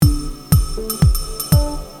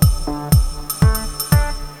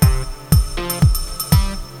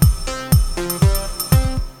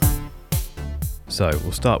So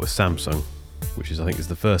we'll start with Samsung, which I think is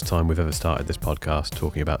the first time we've ever started this podcast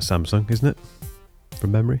talking about Samsung, isn't it?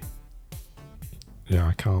 From memory? Yeah,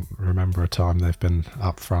 I can't remember a time they've been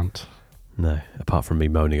up front. No, apart from me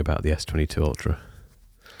moaning about the S22 Ultra.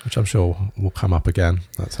 Which I'm sure will come up again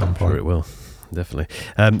at some point. Sure it will, definitely.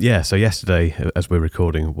 So yesterday, as we're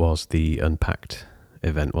recording, was the Unpacked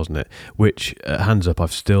event, wasn't it? Which, hands up,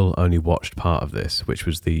 I've still only watched part of this, which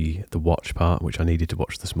was the watch part, which I needed to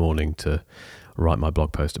watch this morning to write my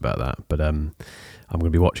blog post about that. But I'm going to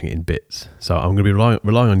be watching it in bits. So I'm going to be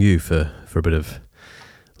relying on you for a bit of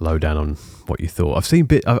lowdown on what you thought.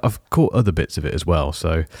 I've caught other bits of it as well,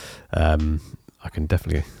 so I can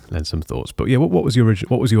definitely lend some thoughts. But yeah, what was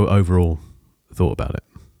your overall thought about it?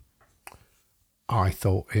 I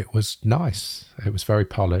thought it was nice. It was very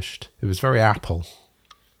polished. It was very Apple.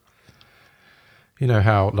 You know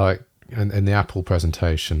how, like, in the Apple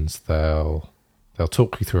presentations, they'll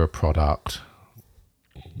talk you through a product,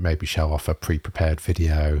 maybe show off a pre-prepared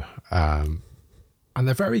video, and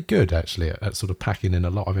they're very good actually at sort of packing in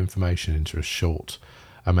a lot of information into a short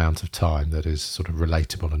amount of time that is sort of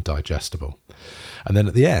relatable and digestible. And then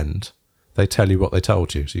at the end, they tell you what they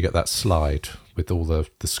told you. So you get that slide with all the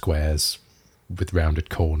squares with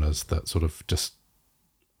rounded corners that sort of just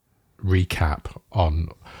recap on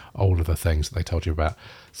all of the things that they told you about.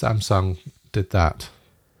 Samsung did that.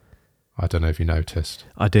 I don't know if you noticed.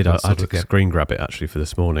 I did. I took a screen grab it actually for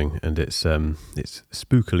this morning, and it's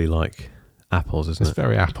spookily like Apple's, isn't it? It's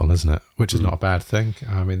very Apple, isn't it? Which is not a bad thing.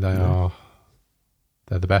 I mean, they're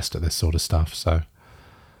the best at this sort of stuff. So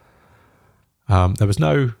there was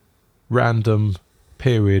no random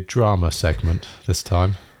period drama segment this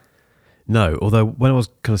time. No, although when I was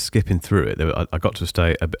kind of skipping through it, I got to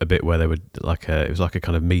stay a bit where they were it was like a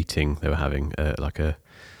kind of meeting they were having,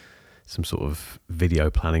 some sort of video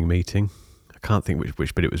planning meeting. I can't think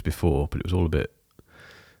which bit it was before, but it was all a bit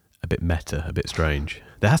meta, a bit strange.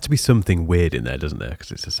 There has to be something weird in there, doesn't there?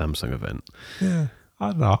 Because it's a Samsung event. Yeah,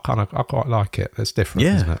 I don't know. I quite like it. It's different,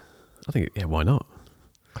 isn't it? I think. Yeah, why not?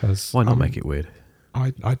 Because why not make it weird?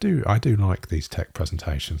 I do like these tech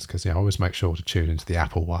presentations because I always make sure to tune into the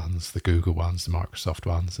Apple ones, the Google ones, the Microsoft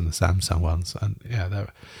ones, and the Samsung ones, and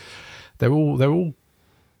they're all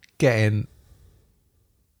getting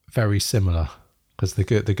very similar because the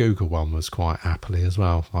Google one was quite Apple-y as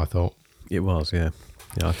well. I thought it was, yeah,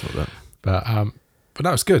 I thought that, but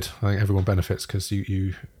that was good. I think everyone benefits because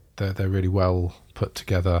they're really well put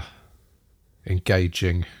together,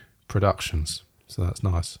 engaging productions, so that's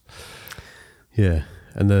nice. Yeah,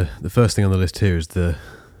 and the first thing on the list here is there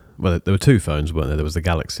were two phones, weren't there? There was the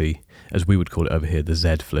Galaxy, as we would call it over here, the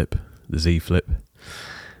Z Flip, the Z Flip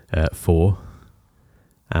 4,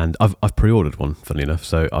 and I've pre-ordered one, funnily enough.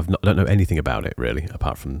 So I don't know anything about it really,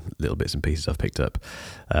 apart from little bits and pieces I've picked up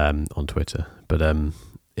on Twitter. But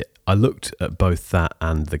I looked at both that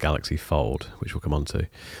and the Galaxy Fold, which we'll come on to,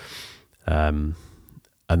 and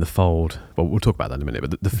the Fold. Well, we'll talk about that in a minute.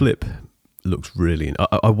 But the Flip looks really.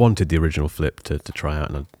 I wanted the original Flip to try out,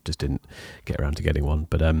 and I just didn't get around to getting one.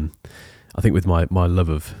 But I think with my love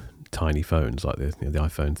of tiny phones like the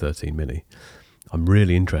iPhone 13 mini, I'm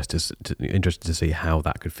really interested to see how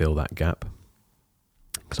that could fill that gap,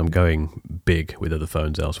 because I'm going big with other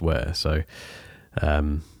phones elsewhere. So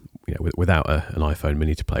without an iPhone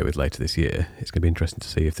mini to play with later this year, it's going to be interesting to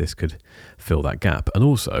see if this could fill that gap, and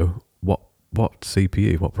also what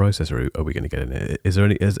CPU, what processor are we going to get in it? Is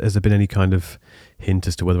there has there been any kind of hint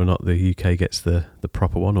as to whether or not the UK gets the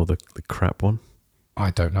proper one or the crap one?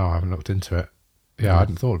 I don't know. I haven't looked into it. Yeah, I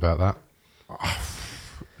hadn't thought about that.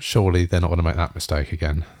 Surely they're not going to make that mistake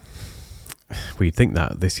again. Well, you'd think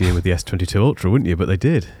that this year with the S22 Ultra, wouldn't you? But they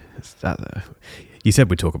did. You said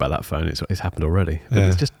we'd talk about that phone. It's happened already. But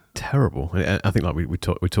it's just terrible. I think like we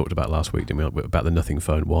talked about last week, didn't we, about the Nothing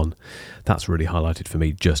Phone 1. That's really highlighted for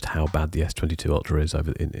me just how bad the S22 Ultra is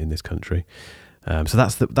over in this country. So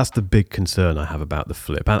that's the big concern I have about the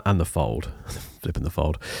Flip and the Fold. Flip and the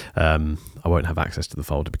Fold. I won't have access to the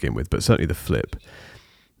Fold to begin with, but certainly the Flip.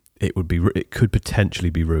 It could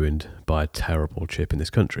potentially be ruined by a terrible chip in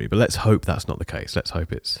this country. But let's hope that's not the case.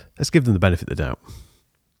 Let's give them the benefit of the doubt.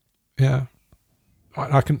 Yeah.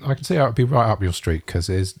 I can see how it'd be right up your street because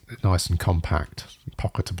it is nice and compact,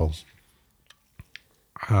 pocketable.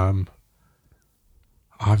 I'm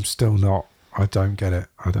still not. I don't get it.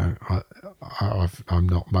 I'm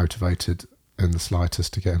not motivated in the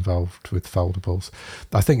slightest to get involved with foldables.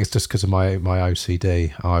 I think it's just because of my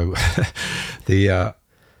OCD.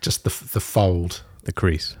 Just the fold, the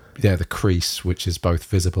crease. Yeah, the crease, which is both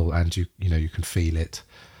visible and you can feel it.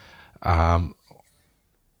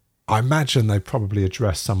 I imagine they probably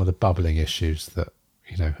address some of the bubbling issues that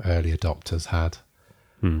early adopters had.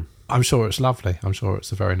 Hmm. I'm sure it's lovely. I'm sure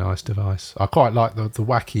it's a very nice device. I quite like the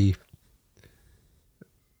wacky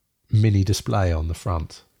mini display on the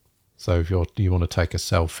front. So if you want to take a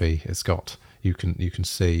selfie, it's got you can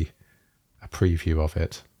see a preview of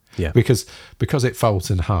it. Yeah. Because it folds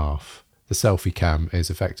in half. The selfie cam is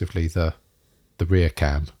effectively the rear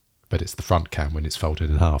cam, but it's the front cam when it's folded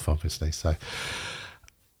in half, obviously. So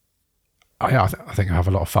I think I have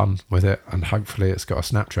a lot of fun with it, and hopefully it's got a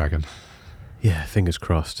Snapdragon. Yeah, fingers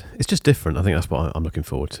crossed. It's just different. I think that's what I'm looking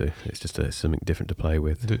forward to. It's just something different to play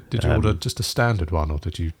with. Did you order just a standard one, or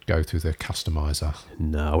did you go through the customizer?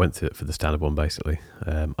 No, I went through it for the standard one, basically.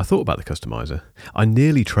 I thought about the customizer. I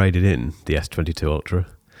nearly traded in the S22 Ultra.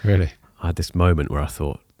 Really? I had this moment where I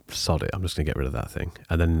thought, sod it, I'm just going to get rid of that thing.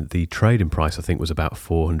 And then the trade-in price, I think, was about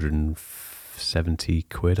 470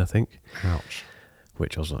 quid, I think. Ouch.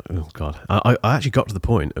 Which I was like, oh, God. I actually got to the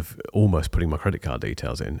point of almost putting my credit card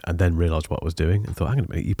details in and then realised what I was doing and thought, hang on a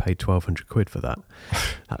minute, you paid 1,200 quid for that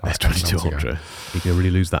S22 Ultra. You can really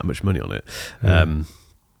lose that much money on it. So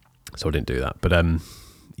I didn't do that. But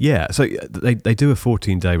yeah, so they do a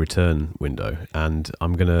 14-day return window, and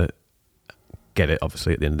I'm going to get it,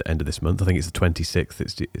 obviously, at the end of this month. I think it's the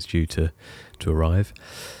 26th it's due to arrive.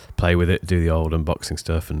 Play with it, do the old unboxing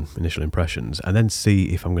stuff and initial impressions, and then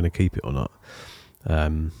see if I'm going to keep it or not.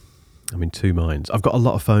 I'm in two minds. I've got a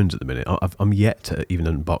lot of phones at the minute. I'm yet to even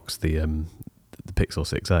unbox the Pixel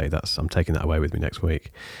 6a. I'm taking that away with me next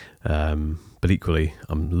week. But equally,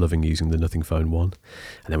 I'm loving using the Nothing Phone 1. And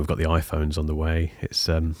then we've got the iPhones on the way. It's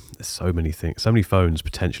there's so many things, so many phones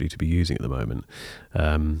potentially to be using at the moment.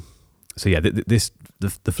 So yeah,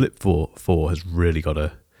 the Flip 4 has really got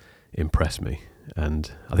to impress me,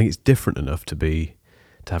 and I think it's different enough to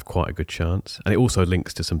have quite a good chance. And it also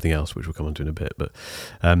links to something else, which we'll come on to in a bit. But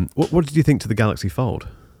what did you think to the Galaxy Fold?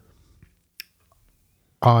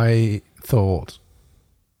 I thought,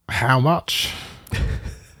 how much?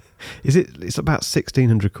 It's about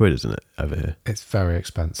 1,600 quid, isn't it, over here? It's very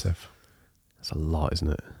expensive. That's a lot,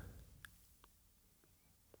 isn't it?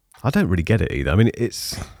 I don't really get it either. I mean,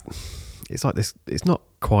 it's like this. It's not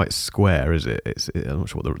quite square, is it? I'm not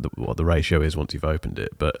sure what the ratio is once you've opened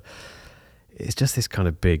it, but it's just this kind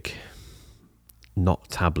of big, not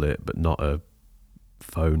tablet, but not a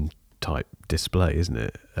phone type display, isn't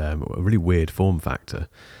it? A really weird form factor.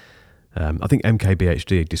 I think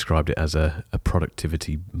MKBHD described it as a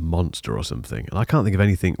productivity monster or something, and I can't think of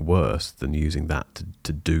anything worse than using that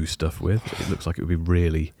to do stuff with. It looks like it would be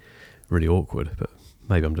really, really awkward, but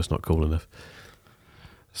maybe I'm just not cool enough.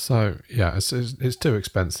 So yeah, it's too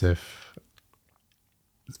expensive.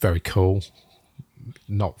 It's very cool.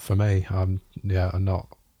 Not for me. I'm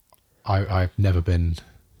not. I've never been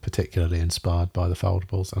particularly inspired by the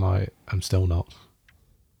foldables, and I am still not.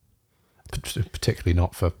 Particularly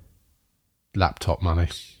not for laptop money.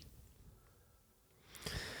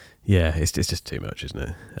 Yeah, it's just too much, isn't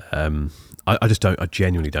it? I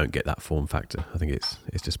genuinely don't get that form factor. I think it's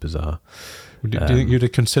just bizarre. Do you think you'd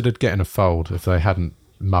have considered getting a Fold if they hadn't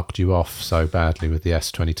mugged you off so badly with the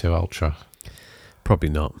S22 Ultra? Probably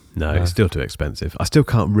not. No, it's still too expensive. I still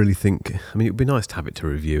can't really think. I mean, it'd be nice to have it to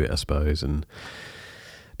review it, I suppose,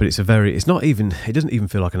 but it doesn't even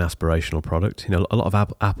feel like an aspirational product. You know, a lot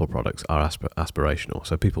of Apple products are aspirational,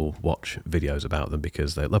 so people watch videos about them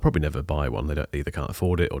because they'll probably never buy one. They either can't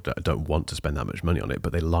afford it or don't want to spend that much money on it,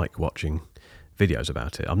 but they like watching videos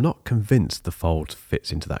about it. I'm not convinced the Fold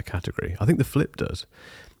fits into that category. I think the Flip does.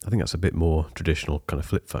 I think that's a bit more traditional kind of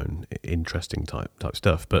flip phone, interesting type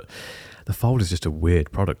stuff. But the Fold is just a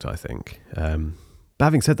weird product, I think. But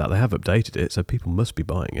having said that, they have updated it, so people must be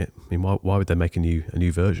buying it. I mean, why would they make a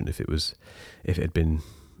new version if it had been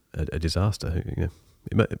a disaster? You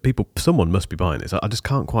know, someone must be buying it. So I just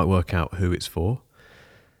can't quite work out who it's for.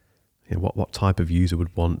 You know, what type of user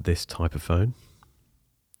would want this type of phone?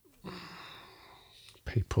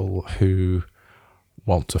 People who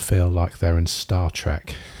want to feel like they're in Star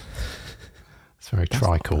Trek. It's very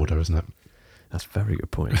tricorder, isn't it? That's a very good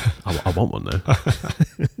point. I want one though.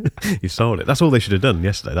 You sold it. That's all they should have done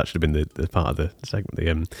yesterday. That should have been the part of the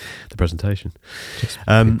segment, the presentation. Just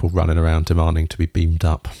people running around demanding to be beamed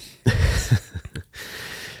up.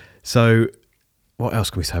 So, what else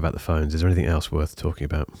can we say about the phones? Is there anything else worth talking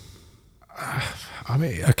about? I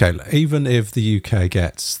mean, okay, even if the UK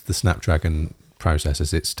gets the Snapdragon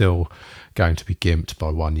processors, it's still going to be gimped by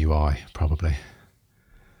One UI, probably.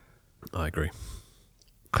 I agree.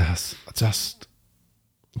 Just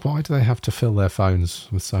why do they have to fill their phones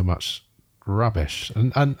with so much rubbish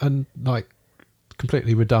and like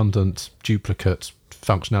completely redundant duplicate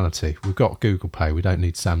functionality? We've got Google Pay, we don't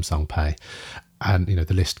need Samsung Pay. and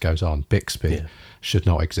the list goes on. Bixby should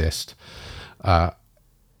not exist. I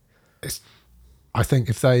think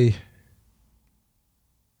if they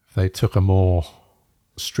took a more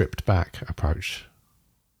stripped back approach,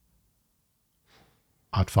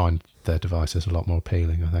 I'd find their devices a lot more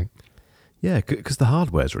appealing, I think. Yeah, because the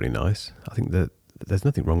hardware is really nice. I think that there's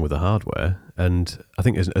nothing wrong with the hardware, and I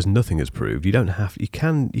think as nothing has proved, you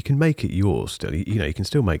can make it yours still. You can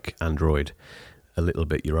still make Android a little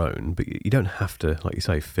bit your own, but you don't have to, like you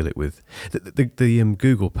say, fill it with the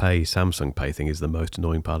Google Pay, Samsung Pay thing is the most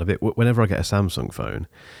annoying part of it. Whenever I get a Samsung phone,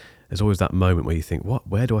 there's always that moment where you think,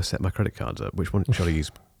 where do I set my credit cards up? Which one shall I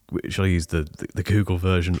use? Shall I use the Google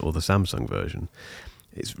version or the Samsung version?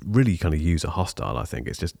 It's really kind of user hostile, I think.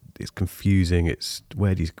 It's confusing. It's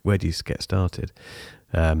where do you get started?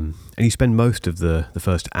 And you spend most of the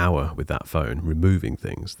first hour with that phone removing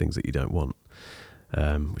things that you don't want,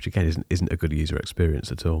 which again isn't a good user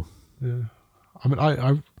experience at all. Yeah, I mean,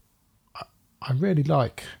 I really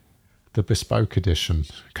like the bespoke edition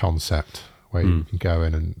concept where you can go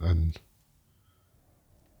in and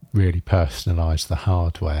really personalise the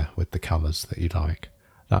hardware with the colours that you like.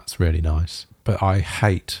 That's really nice. But I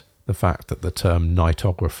hate the fact that the term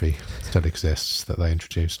nightography still exists that they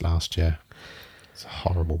introduced last year. It's a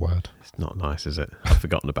horrible word. It's not nice, is it? I've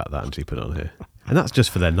forgotten about that until you put it on here. And that's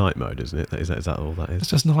just for their night mode, isn't it? Is that all that is?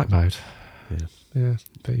 It's just night mode. Yeah.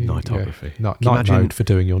 Nightography. Yeah. Night mode for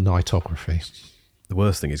doing your nightography. The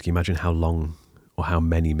worst thing is, can you imagine how long or how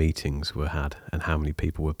many meetings were had and how many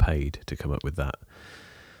people were paid to come up with that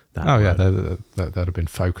mode? There'd have been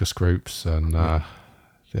focus groups and...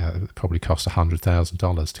 it probably cost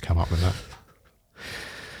 $100,000 to come up with that.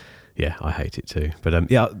 Yeah, I hate it too. But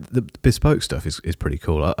the bespoke stuff is pretty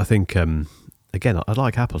cool. I think, again, I'd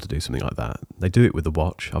like Apple to do something like that. They do it with the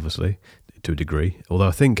watch, obviously, to a degree. Although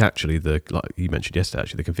I think actually, like you mentioned yesterday,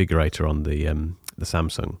 actually, the configurator on the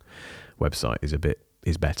Samsung website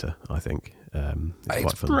is better, I think. It's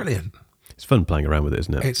quite fun. Brilliant. It's fun playing around with it,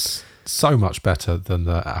 isn't it? It's so much better than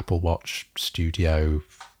the Apple Watch Studio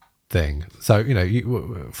thing. So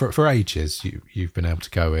for ages you've been able to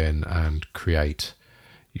go in and create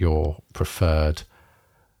your preferred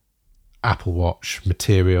Apple Watch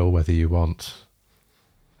material, whether you want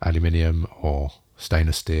aluminium or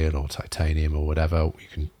stainless steel or titanium or whatever. You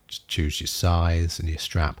can choose your size and your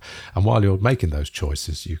strap, and while you're making those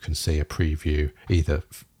choices you can see a preview either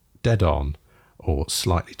dead on or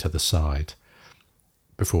slightly to the side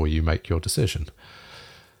before you make your decision.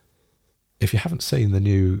 If you haven't seen the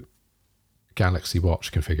new Galaxy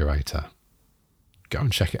Watch configurator, go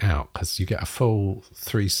and check it out, because you get a full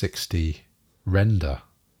 360 render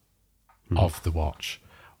of the watch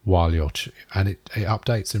while you're and it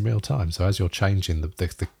updates in real time. So as you're changing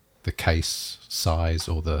the case size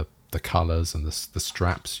or the colors and the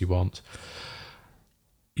straps you want,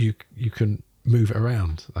 you can move it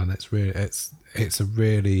around, and it's a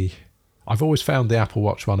really, I've always found the Apple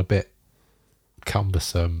Watch one a bit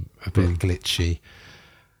cumbersome, a bit glitchy.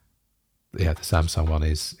 Yeah, the Samsung one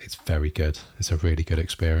it's very good. It's a really good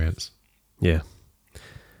experience. Yeah.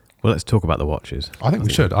 Well, let's talk about the watches. I think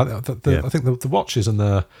we should. I think the watches and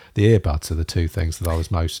the earbuds are the two things that I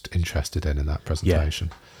was most interested in that presentation.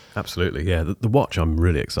 Yeah, absolutely. Yeah, the watch I'm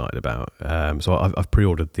really excited about. So I've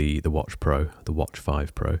pre-ordered the Watch Pro, the Watch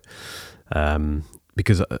 5 Pro,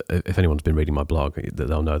 because if anyone's been reading my blog,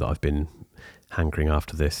 they'll know that I've been hankering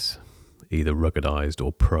after this either ruggedized or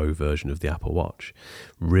pro version of the Apple Watch.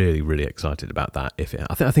 Really, really excited about that.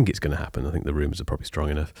 I think it's going to happen. I think the rumours are probably strong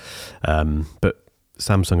enough. But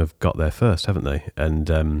Samsung have got there first, haven't they?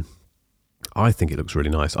 And I think it looks really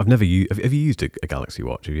nice. I've never used. Have you used a Galaxy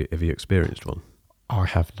Watch? Have you experienced one? I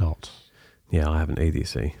have not. Yeah, I haven't either. You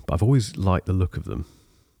see, but I've always liked the look of them.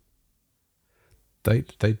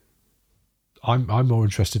 I'm more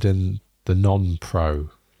interested in the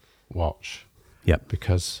non-pro watch. Yep.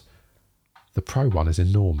 Because the Pro one is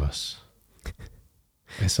enormous.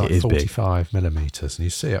 It's like 45 millimeters, and you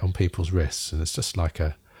see it on people's wrists, and it's just like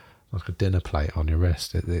a dinner plate on your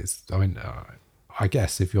wrist. I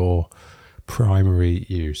guess if your primary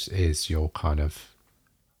use is your kind of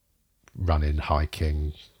running,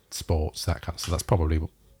 hiking, sports, that kind of stuff, that's probably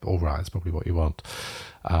all right. It's probably what you want.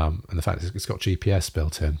 And the fact is, it's got GPS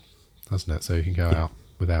built in, doesn't it? So you can go out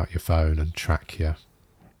without your phone and track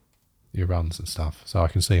your runs and stuff. So I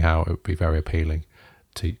can see how it would be very appealing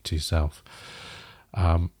to yourself.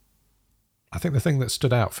 I think the thing that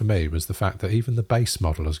stood out for me was the fact that even the base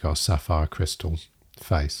model has got a sapphire crystal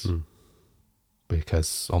face.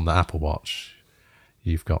 Because on the Apple Watch,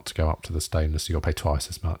 you've got to go up to the stainless. You've got to pay twice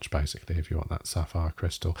as much, basically, if you want that sapphire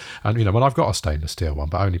crystal. And, when I've got a stainless steel one,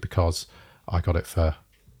 but only because I got it for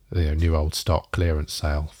new old stock clearance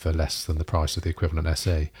sale for less than the price of the equivalent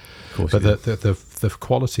SE. Of course, But the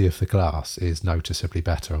quality of the glass is noticeably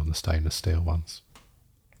better on the stainless steel ones.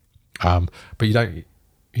 But you don't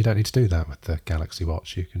need to do that with the Galaxy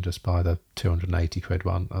Watch. You can just buy the 280 quid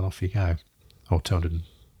one and off you go, or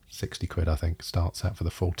 260 quid I think starts out for the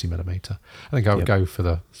 40mm. I think I would go for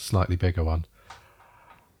the slightly bigger one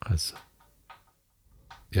because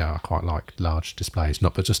I quite like large displays,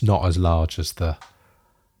 but just not as large as the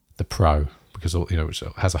Pro, because which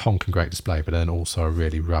has a honking great display, but then also a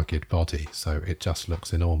really rugged body, so it just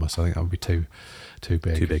looks enormous. I think that would be too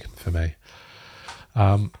big for me.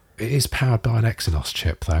 It is powered by an Exynos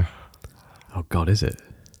chip, though. Oh God, is it?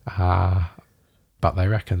 But they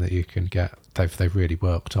reckon that you can get. They've really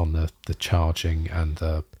worked on the charging and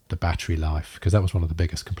the battery life, because that was one of the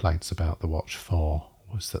biggest complaints about the Watch 4,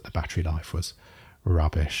 was that the battery life was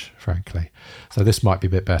rubbish, frankly. So this might be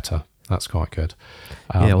a bit better. That's quite good.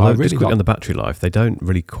 Well, just quickly on the battery life, they don't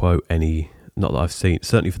really quote any. Not that I've seen.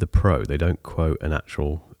 Certainly for the Pro, they don't quote an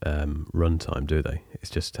actual runtime, do they? It's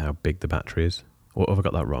just how big the battery is. Or have I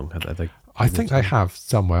got that wrong? I think they have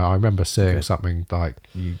somewhere. I remember seeing something like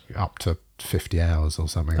up to 50 hours or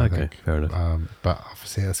something. I think. Fair enough. But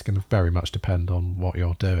obviously, that's going to very much depend on what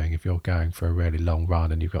you're doing. If you're going for a really long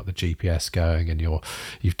run and you've got the GPS going and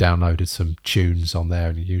you've downloaded some tunes on there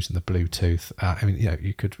and you're using the Bluetooth,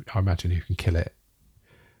 you could. I imagine you can kill it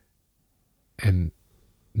in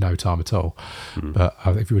no time at all. But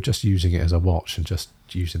if you were just using it as a watch and just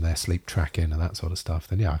using their sleep tracking and that sort of stuff,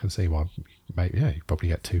 then I can see why. Maybe you probably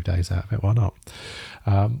get 2 days out of it. Why not?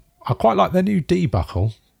 I quite like their new D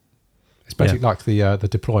buckle. It's basically like the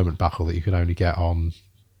deployment buckle that you can only get on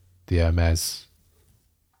the Hermes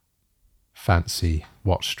fancy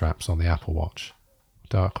watch straps on the Apple Watch.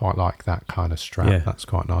 I quite like that kind of strap. Yeah. That's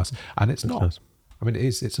quite nice. And it's not. Nice. I mean,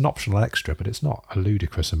 it's an optional extra, but it's not a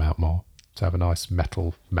ludicrous amount more to have a nice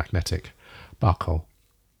metal magnetic buckle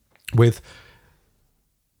with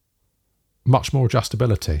much more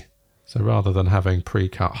adjustability. So rather than having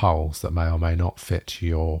pre-cut holes that may or may not fit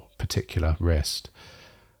your particular wrist,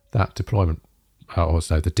 that deployment,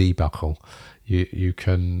 the D buckle, you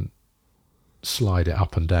can slide it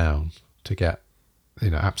up and down to get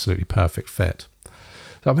absolutely perfect fit.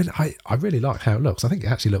 So I mean, I really like how it looks. I think it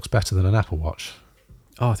actually looks better than an Apple Watch.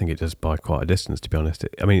 Oh, I think it does by quite a distance, to be honest.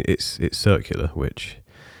 It's circular, which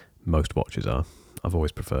most watches are. I've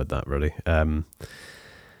always preferred that, really.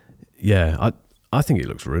 I think it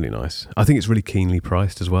looks really nice. I think it's really keenly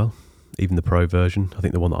priced as well. Even the Pro version. I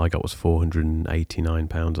think the one that I got was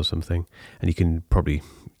 £489 or something. And you can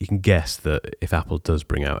guess that if Apple does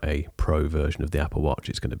bring out a Pro version of the Apple Watch,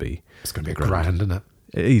 it's going to be a grand, isn't it?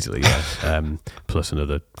 Easily, yeah. Plus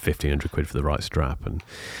another 1,500 quid for the right strap, and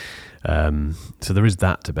so there is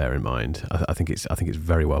that to bear in mind. I think it's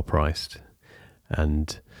very well priced,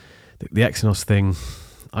 and the Exynos thing.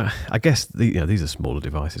 I guess these are smaller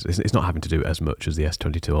devices. It's not having to do as much as the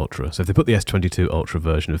S22 Ultra. So if they put the S22 Ultra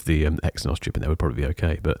version of the Exynos chip in there, would probably be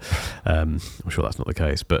okay. But I'm sure that's not the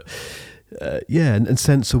case. But and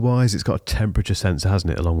sensor-wise, it's got a temperature sensor,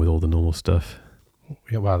 hasn't it, along with all the normal stuff.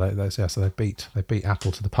 Yeah, well, so they beat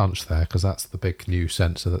Apple to the punch there, because that's the big new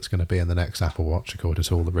sensor that's going to be in the next Apple Watch, according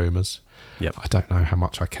to all the rumours. Yep. I don't know how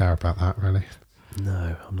much I care about that, really.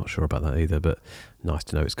 No, I'm not sure about that either, but nice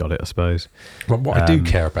to know it's got it, I suppose. Well, what I do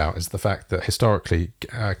care about is the fact that historically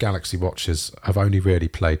Galaxy Watches have only really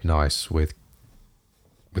played nice with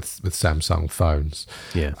Samsung phones.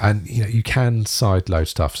 Yeah. And you can sideload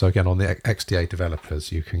stuff. So again, on the XDA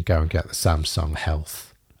developers, you can go and get the Samsung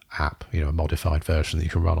Health app, a modified version that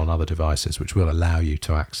you can run on other devices, which will allow you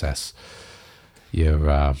to access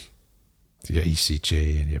your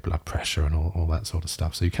ECG and your blood pressure and all that sort of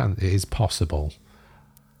stuff. So it is possible.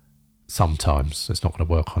 Sometimes it's not going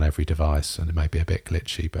to work on every device, and it may be a bit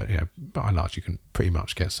glitchy, but by and large, you can pretty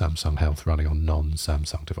much get Samsung Health running on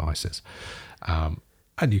non-Samsung devices, and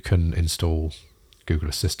you can install Google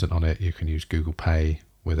Assistant on it. You can use Google Pay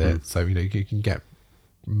with it, so you can get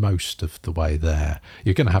most of the way there.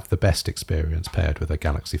 You're going to have the best experience paired with a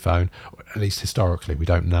Galaxy phone. At least historically, we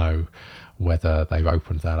don't know whether they've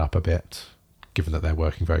opened that up a bit, given that they're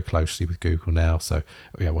working very closely with Google now. So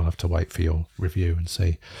we'll have to wait for your review and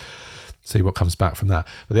see what comes back from that.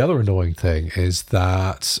 But the other annoying thing is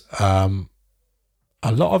that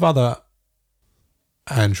a lot of other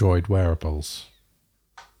Android wearables,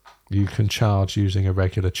 you can charge using a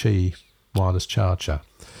regular Qi wireless charger.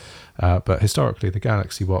 But historically, the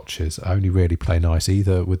Galaxy Watches only really play nice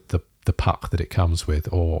either with the puck that it comes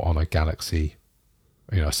with or on a Galaxy,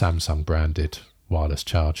 a Samsung branded wireless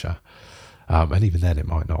charger. And even then, it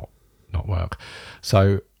might not work.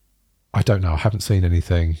 So I don't know. I haven't seen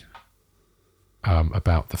anything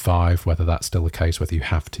about the 5, whether that's still the case, whether you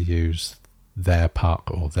have to use their puck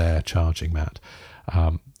or their charging mat.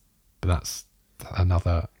 But that's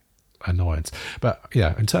another annoyance. But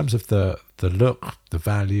yeah, in terms of the look, the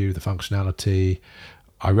value, the functionality,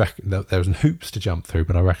 I reckon that there's hoops to jump through,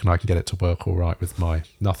 but I reckon I can get it to work all right with my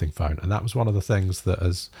Nothing phone. And that was one of the things that,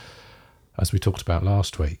 as we talked about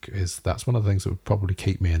last week, is that's one of the things that would probably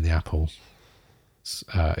keep me in the Apple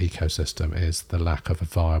ecosystem, is the lack of a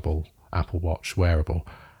viable Apple Watch wearable.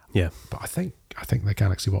 Yeah. But I think the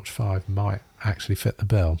Galaxy Watch 5 might actually fit the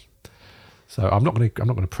bill. So I'm not going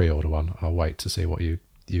to pre-order one. I'll wait to see what you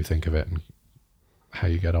think of it and how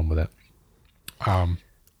you get on with it.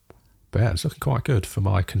 But yeah, it's looking quite good for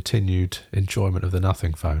my continued enjoyment of the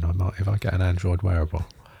Nothing phone. I might, if I get an Android wearable,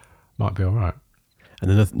 might be all right.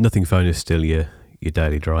 And the Nothing phone is still your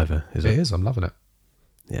daily driver, is it? It is. I'm loving it.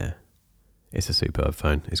 Yeah. It's a superb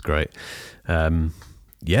phone. It's great.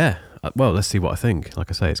 Yeah. Well, let's see what I think. Like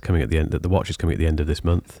I say, it's coming at the end. The watch is coming at the end of this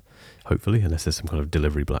month, hopefully, unless there's some kind of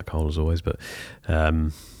delivery black hole as always. But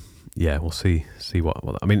yeah, we'll see what.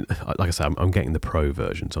 I mean, like I say, I'm getting the Pro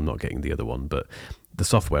version, so I'm not getting the other one. But the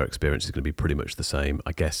software experience is going to be pretty much the same.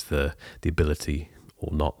 I guess the ability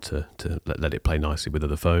or not to let it play nicely with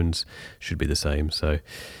other phones should be the same. So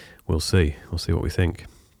we'll see. We'll see what we think.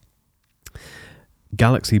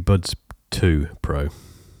 Galaxy Buds 2 Pro.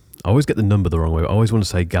 I always get the number the wrong way. I always want to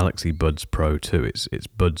say Galaxy Buds Pro 2. It's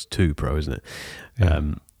Buds 2 Pro, isn't it? Yeah.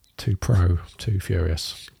 2 Pro, 2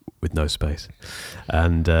 Furious. With no space.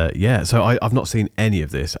 And yeah, so I've not seen any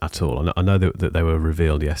of this at all. I know that they were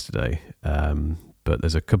revealed yesterday, but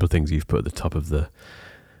there's a couple of things you've put at the top of the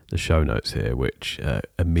show notes here which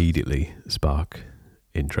immediately spark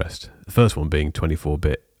interest. The first one being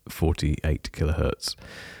 24-bit 48 kilohertz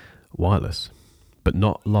wireless, but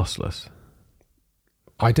not lossless.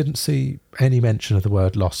 I didn't see any mention of the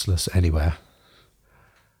word lossless anywhere.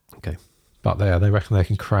 Okay. But they reckon they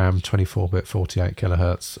can cram 24-bit 48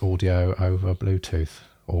 kilohertz audio over Bluetooth,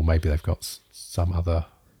 or maybe they've got some other.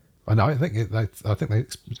 And I think they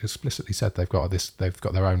explicitly said they've got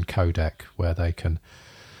their own codec where they can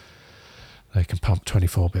pump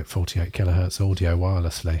 24-bit 48 kilohertz audio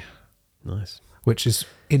wirelessly. Nice. Which is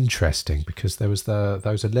interesting because there was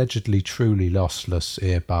those allegedly truly lossless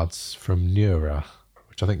earbuds from Neura,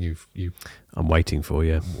 which I think I'm waiting for.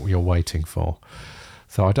 Yeah, you're waiting for.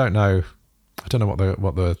 So I don't know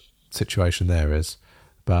what the situation there is,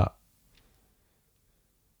 but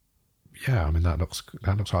yeah, I mean that looks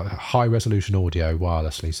like high resolution audio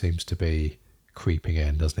wirelessly seems to be creeping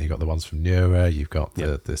in, doesn't it? You've got the ones from Neura, you've got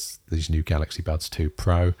these new Galaxy Buds 2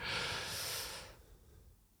 Pro.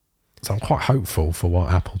 So I'm quite hopeful for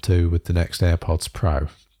what Apple do with the next AirPods Pro.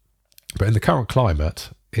 But in the current climate,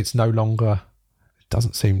 it's no longer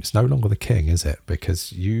the king, is it?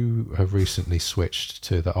 Because you have recently switched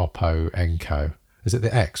to the Oppo Enco. Is it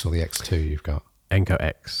the X or the X2 you've got? Enco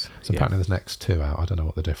X. So apparently there's an X2 out. I don't know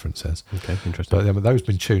what the difference is. Okay, interesting. But those have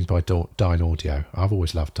been tuned by Dyne Audio. I've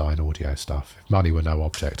always loved Dyne Audio stuff. If money were no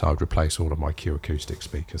object, I would replace all of my Q Acoustic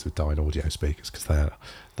speakers with Dyne Audio speakers because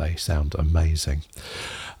they sound amazing.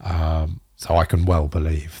 So I can well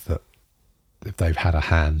believe that if they've had a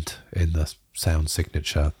hand in the sound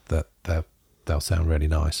signature, that they'll sound really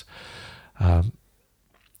nice.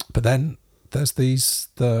 But then there's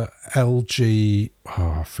the LG,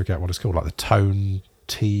 I forget what it's called, like the Tone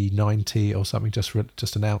T90 or something,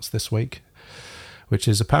 just announced this week, which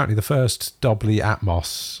is apparently the first Dolby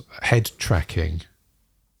Atmos head tracking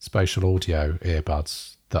spatial audio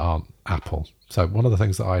earbuds that aren't Apple. So one of the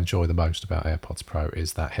things that I enjoy the most about AirPods Pro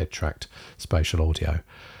is that head tracked spatial audio.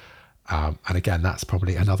 And again, that's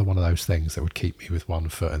probably another one of those things that would keep me with one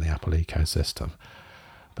foot in the Apple ecosystem.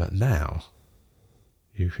 But now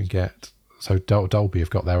you can get... So Dolby have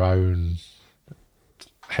got their own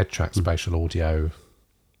head track spatial audio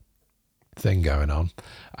thing going on,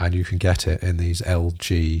 and you can get it in these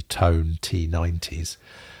LG Tone T90s.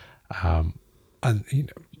 And you know,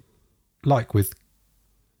 like with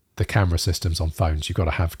the camera systems on phones, you've got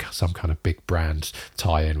to have some kind of big brand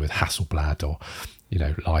tie-in with Hasselblad or, you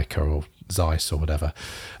know, Leica or Zeiss or whatever.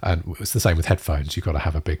 And it's the same with headphones. You've got to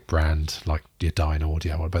have a big brand like your Dyne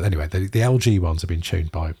Audio. But anyway, the LG ones have been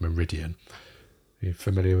tuned by Meridian. Are you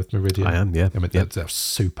familiar with Meridian? I am, yeah. I mean, that's a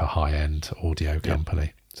super high-end audio company.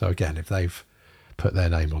 Yep. So again, if they've put their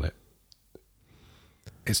name on it,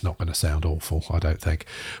 it's not going to sound awful, I don't think.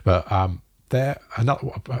 But they're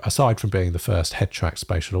aside from being the first head track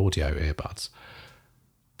spatial audio earbuds,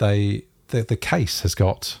 the case has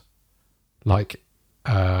got like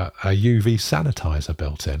a UV sanitizer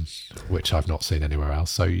built in, which I've not seen anywhere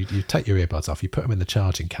else. So you take your earbuds off, you put them in the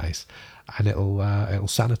charging case, and it'll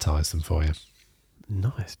sanitize them for you.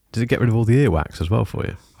 Nice. Does it get rid of all the earwax as well for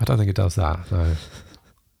you? I don't think it does that. No.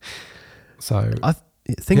 So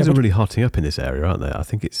things are really hotting up in this area, aren't they? I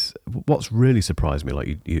think it's what's really surprised me,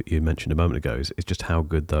 like you mentioned a moment ago, is just how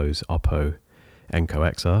good those Oppo Enco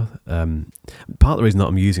X are. Part of the reason that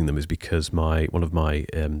I'm using them is because one of my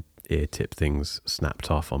ear tip things snapped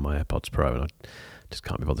off on my AirPods Pro, and I just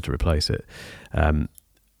can't be bothered to replace it.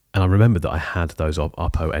 And I remembered that I had those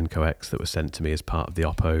Oppo Enco X that were sent to me as part of the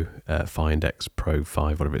Oppo Find X Pro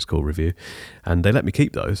 5, whatever it's called, review. And they let me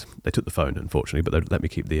keep those. They took the phone, unfortunately, but they let me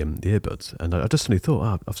keep the earbuds. And I just suddenly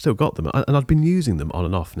thought, I've still got them. And I'd been using them on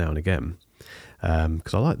and off now and again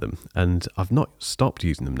because I like them. And I've not stopped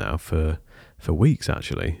using them now for weeks,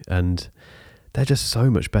 actually. And they're just so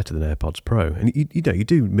much better than AirPods Pro. And you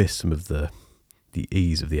do miss some of the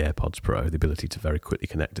ease of the AirPods Pro, the ability to very quickly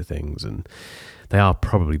connect to things, and they are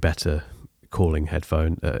probably better calling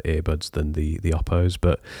headphone earbuds than the Oppos,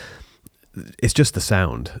 but it's just the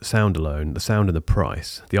sound alone, the sound and the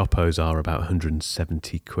price. The Oppos are about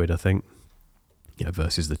 170 quid, I think,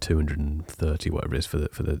 versus the 230 whatever it is for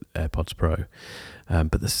the AirPods Pro.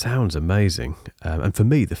 But the sound's amazing, and for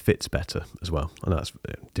me the fit's better as well. I know that's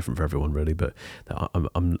different for everyone really, but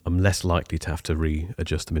I'm less likely to have to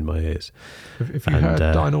readjust them in my ears. Have you heard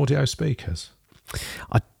Dynaudio speakers?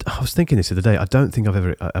 I was thinking this the other day. I don't think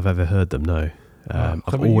I've ever heard them. No,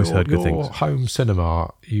 I've always heard good things. Your home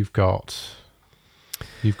cinema, you've got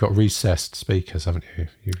recessed speakers, haven't you?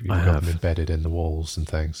 You've got them embedded in the walls and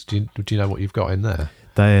things. Do you know what you've got in there?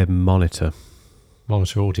 They're monitor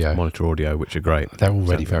audio, which are great. They're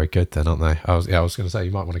already very good then, aren't they? I was going to say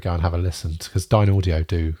you might want to go and have a listen, because Dynaudio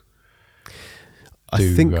do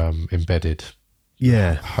embedded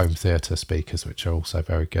home theatre speakers, which are also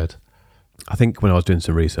very good. I think when I was doing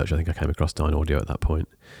some research, I came across Dynaudio at that point.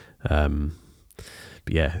 But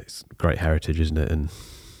yeah, it's great heritage, isn't it? And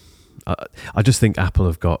I just think Apple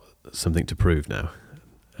have got something to prove now.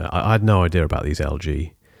 I had no idea about these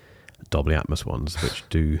LG Dolby Atmos ones, which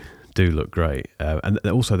do look great. And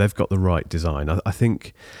also they've got the right design. I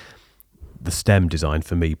think the stem design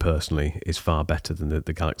for me personally is far better than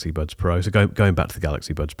the Galaxy Buds Pro. So going back to the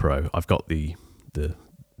Galaxy Buds Pro, I've got the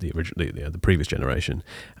original, the previous generation,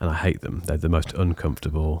 and I hate them. They're the most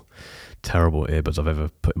uncomfortable, terrible earbuds I've ever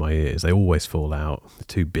put in my ears. They always fall out. They're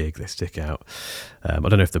too big. They stick out. I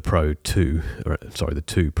don't know if the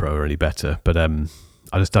 2 Pro are any better, but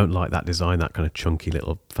I just don't like that design, that kind of chunky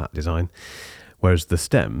little fat design. Whereas the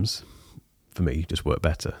stems, for me, just work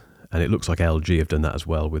better. And it looks like LG have done that as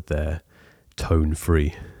well with their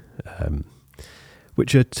tone-free,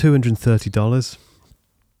 which are $230.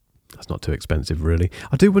 That's not too expensive, really.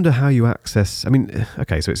 I do wonder how you access. I mean,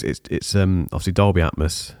 okay, so it's obviously Dolby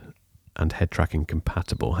Atmos and head tracking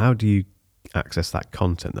compatible. How do you access that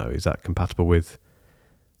content though? Is that compatible with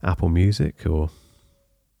Apple Music or?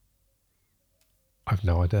 I've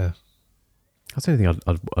no idea. That's the only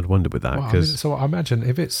thing I'd wonder with that. Well, so I imagine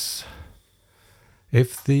if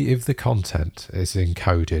the content is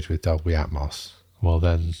encoded with Dolby Atmos, well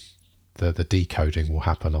then the decoding will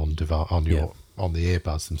happen on the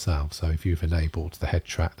earbuds themselves. So if you've enabled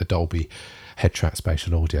the Dolby head track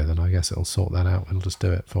spatial audio, then I guess it'll sort that out and it'll just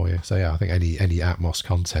do it for you. So yeah, I think any Atmos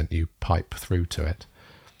content you pipe through to it,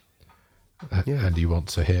 and you want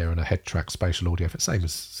to hear in a head track spatial audio, if it's same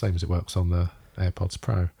as it works on the AirPods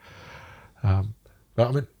Pro. But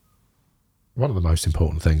I mean, one of the most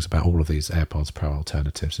important things about all of these AirPods Pro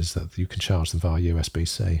alternatives is that you can charge them via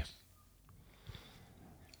USB-C.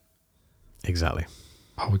 Exactly.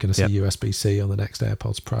 Are we going to see USB-C on the next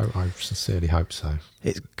AirPods Pro? I sincerely hope so.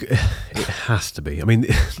 It has to be. I mean,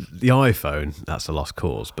 the iPhone, that's a lost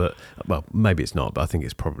cause, but, well, maybe it's not, but I think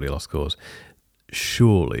it's probably a lost cause.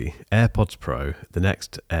 Surely, AirPods Pro, the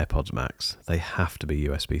next AirPods Max, they have to be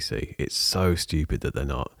USB-C. It's so stupid that they're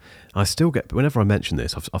not. I still get, whenever I mention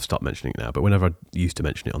this, I've stopped mentioning it now, but whenever I used to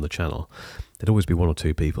mention it on the channel, there'd always be one or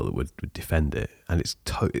two people that would defend it. And it's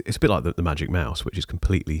a bit like the Magic Mouse, which is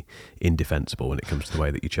completely indefensible when it comes to the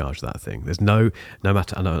way that you charge that thing. There's no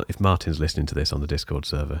matter, I know if Martin's listening to this on the Discord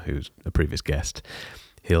server, who's a previous guest,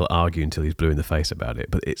 he'll argue until he's blue in the face about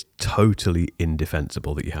it, but it's totally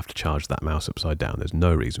indefensible that you have to charge that mouse upside down. There's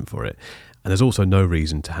no reason for it. And there's also no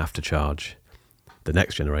reason to have to charge the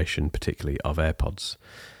next generation, particularly of AirPods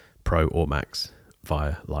Pro or Max,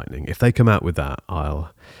 via Lightning. If they come out with that,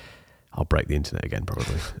 I'll break the internet again,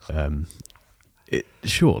 probably.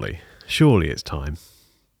 Surely it's time.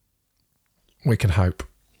 We can hope.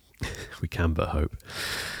 We can but hope.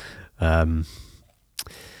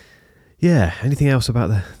 Yeah, anything else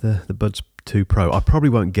about the Buds 2 Pro? I probably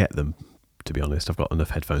won't get them, to be honest. I've got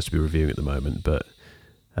enough headphones to be reviewing at the moment, but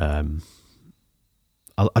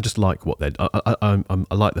I just like what they're. I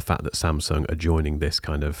like the fact that Samsung are joining this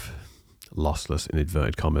kind of lossless, in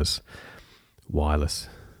inverted commas, wireless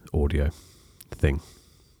audio thing.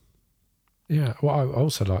 Yeah, well, I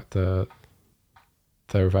also like they're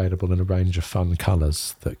available in a range of fun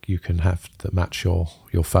colours that you can have that match your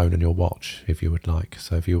phone and your watch if you would like.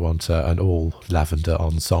 So if you want an all lavender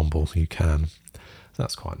ensemble, you can.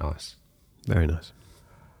 That's quite nice. Very nice.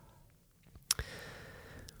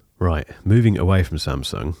 Right, moving away from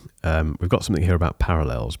Samsung, we've got something here about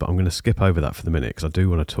Parallels, but I'm going to skip over that for the minute because I do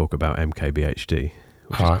want to talk about MKBHD,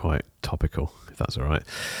 which is quite topical, if that's all right.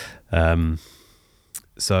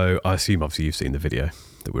 So I assume, obviously, you've seen the video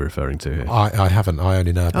that we're referring to here. I haven't. I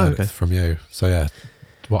only know about it from you. So, yeah,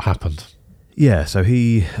 what happened? Yeah, so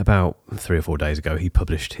he, about 3 or 4 days ago, he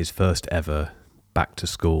published his first ever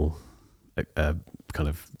back-to-school kind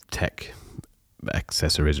of tech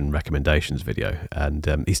accessories and recommendations video, and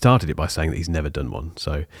he started it by saying that he's never done one.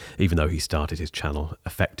 So even though he started his channel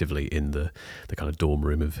effectively in the kind of dorm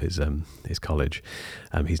room of his college,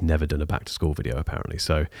 he's never done a back to school video apparently.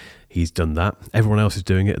 So he's done that. Everyone else is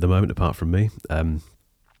doing it at the moment apart from me. I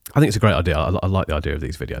think it's a great idea. I like the idea of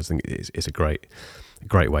these videos. I think it's a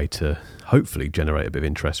great way to hopefully generate a bit of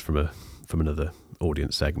interest from another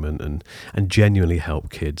audience segment and genuinely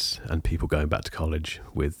help kids and people going back to college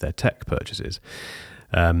with their tech purchases.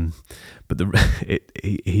 But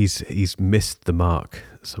he's missed the mark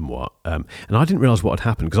somewhat. And I didn't realise what had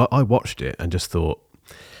happened because I watched it and just thought,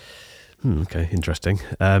 okay, interesting.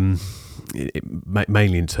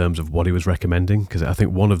 Mainly in terms of what he was recommending, because I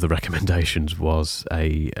think one of the recommendations was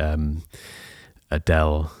a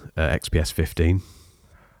Dell XPS 15.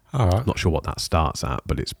 All right. Not sure what that starts at,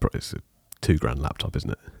 but it's a $2,000 laptop, isn't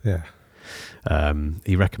it? Yeah.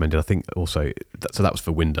 He recommended, I think, also, so that was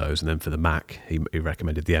for Windows, and then for the Mac, he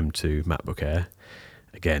recommended the M2 MacBook Air.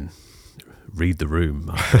 Again, read the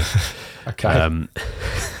room. Okay. And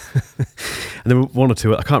there were one or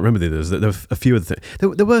two, I can't remember the others, there were a few other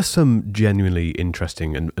things. There were some genuinely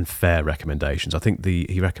interesting and fair recommendations. I think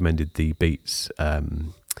he recommended the Beats, I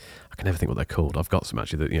can never think what they're called. I've got some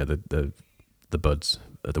actually, the buds,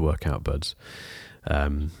 the workout buds.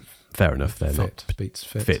 Fair enough. They're Beats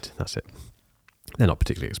Fit. Fit, that's it. They're not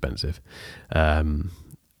particularly expensive.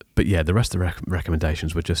 But yeah, the rest of the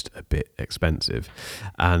recommendations were just a bit expensive.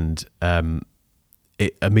 And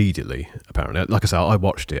it immediately, apparently, like I say, I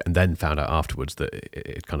watched it and then found out afterwards that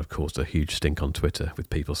it kind of caused a huge stink on Twitter with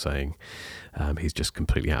people saying he's just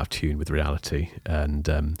completely out of tune with reality. And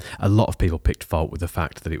a lot of people picked fault with the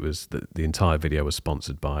fact that the entire video was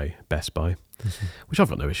sponsored by Best Buy. Mm-hmm. Which I've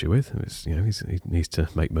got no issue with. He needs to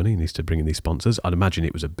make money. He needs to bring in these sponsors. I'd imagine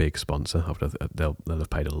it was a big sponsor. They'll have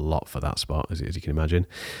paid a lot for that spot, as you can imagine.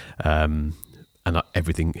 And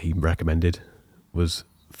everything he recommended was,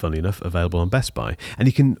 funnily enough, available on Best Buy.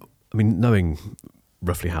 And knowing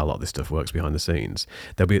roughly how a lot of this stuff works behind the scenes,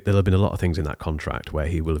 there'll have been a lot of things in that contract where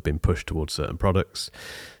he will have been pushed towards certain products,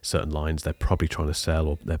 certain lines they're probably trying to sell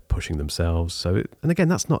or they're pushing themselves. So, and again,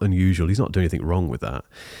 that's not unusual. He's not doing anything wrong with that.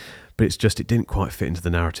 But it's just, it didn't quite fit into the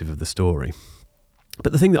narrative of the story.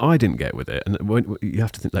 But the thing that I didn't get with it, and you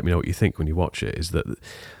have to let me know what you think when you watch it, is that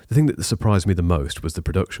the thing that surprised me the most was the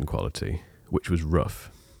production quality, which was rough.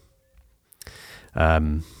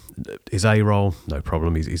 His A-roll, no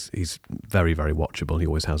problem. He's very, very watchable. He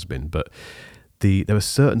always has been. But there were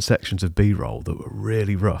certain sections of B-roll that were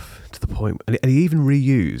really rough to the point. And he even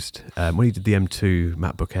reused, when he did the M2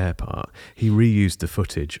 MacBook Air part, he reused the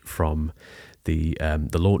footage from the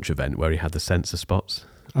launch event where he had the sensor spots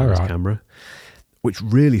on his camera, which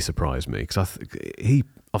really surprised me because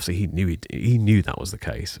he knew that was the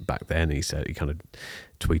case back then. He kind of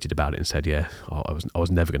tweeted about it and said, "Yeah, I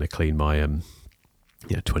was never going to clean my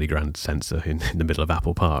 $20,000 sensor in the middle of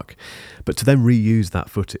Apple Park," but to then reuse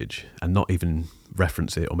that footage and not even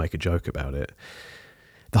reference it or make a joke about it.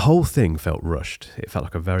 The whole thing felt rushed. It felt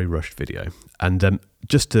like a very rushed video. And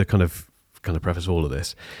just to kind of preface all of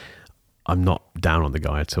this, I'm not down on the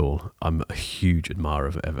guy at all. I'm a huge admirer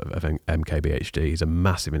of MKBHD. He's a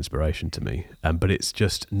massive inspiration to me. But it's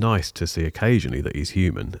just nice to see occasionally that he's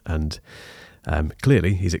human. And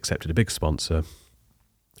clearly he's accepted a big sponsor,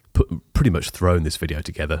 pretty much thrown this video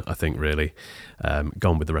together, I think, really.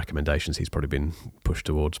 Gone with the recommendations he's probably been pushed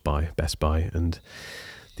towards by Best Buy, and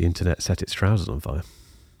the internet set its trousers on fire.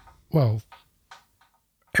 Well,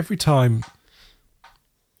 every time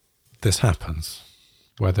this happens,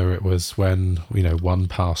 whether it was when,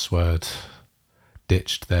 1Password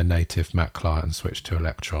ditched their native Mac client and switched to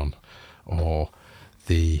Electron, or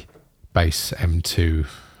the base M2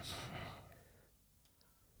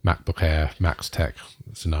 MacBook Air Max Tech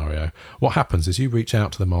scenario, what happens is you reach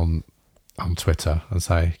out to them on on Twitter and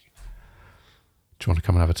say, do you want to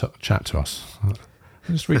come and have a chat to us?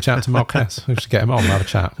 Just reach out to Marquez. We should get him on and have a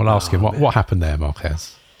chat. We'll ask him what happened there,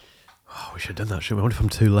 Marquez. Oh, we should have done that, shouldn't we? I wonder if I'm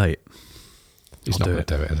too late. He's not going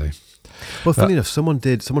to do it, is he? Well, funny enough, someone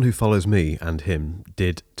who follows me and him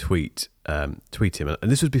did tweet him,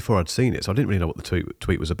 and this was before I'd seen it, so I didn't really know what the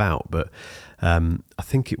tweet was about. But I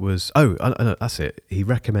think it was. Oh, I know, that's it. He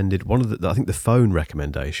recommended one of the. I think the phone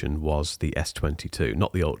recommendation was the S22,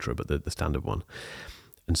 not the Ultra, but the standard one.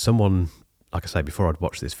 And someone, like I say, before I'd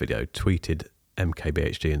watched this video, tweeted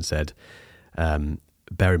MKBHD and said,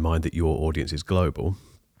 "Bear in mind that your audience is global,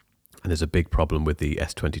 and there's a big problem with the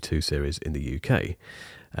S22 series in the UK."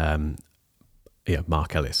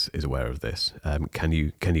 Mark Ellis is aware of this. Can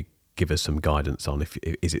you give us some guidance on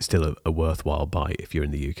is it still a worthwhile buy if you're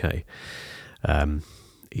in the UK?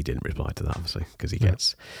 He didn't reply to that, obviously, because he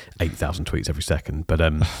gets 8,000 tweets every second. But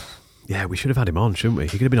we should have had him on, shouldn't we?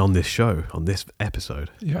 He could have been on this show, on this episode.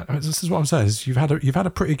 Yeah, this is what I'm saying. Is you've had a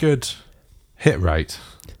pretty good hit rate.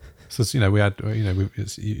 So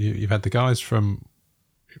you've had the guys from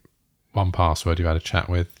 1Password you had a chat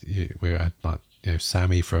with. We had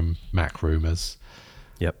Sammy from Mac Rumours.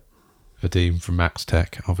 Yep. Vadim from Max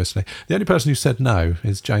Tech, obviously. The only person who said no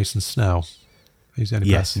is Jason Snell. He's the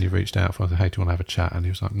only person you reached out for. I said, hey, do you want to have a chat? And he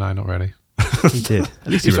was like, no, not really. He did. At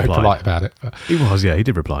least he was replied. Very polite about it. But. He was, yeah. He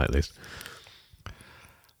did reply at least.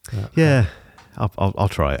 Yeah. I'll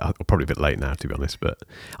try it. I'm probably a bit late now, to be honest, but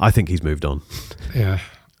I think he's moved on. Yeah.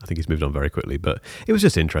 I think he's moved on very quickly, but it was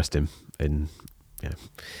just interesting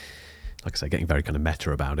like I say, getting very kind of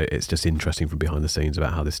meta about it. It's just interesting from behind the scenes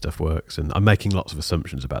about how this stuff works. And I'm making lots of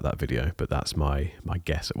assumptions about that video, but that's my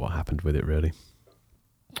guess at what happened with it, really.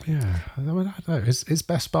 Yeah. I don't know. Is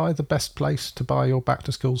Best Buy the best place to buy your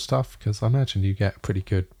back-to-school stuff? Because I imagine you get pretty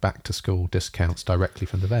good back-to-school discounts directly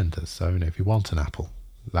from the vendors. So, if you want an Apple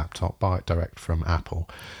laptop, buy it direct from Apple,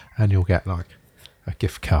 and you'll get like a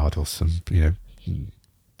gift card or some,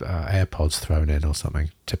 AirPods thrown in or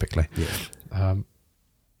something, typically. Yeah.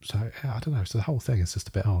 So, I don't know. So the whole thing is just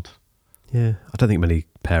a bit odd. Yeah. I don't think many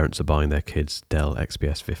parents are buying their kids Dell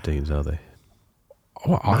XPS 15s, are they?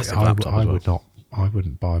 Well, I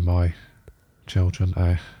wouldn't buy my children.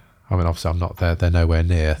 I mean, obviously, I'm not there. They're nowhere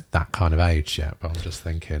near that kind of age yet. But I'm just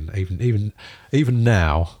thinking, even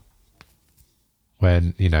now,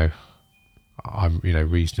 when I'm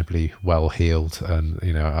reasonably well healed and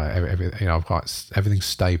I've got everything's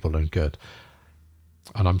stable and good.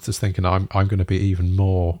 And I'm just thinking I'm going to be even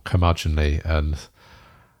more curmudgeonly and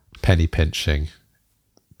penny pinching,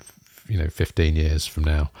 15 years from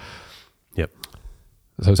now. Yep.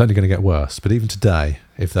 So it's only going to get worse. But even today,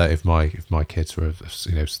 if my kids were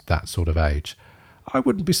that sort of age, I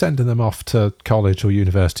wouldn't be sending them off to college or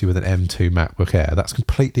university with an M2 MacBook Air. That's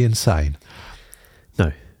completely insane.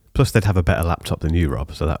 No. Plus, they'd have a better laptop than you,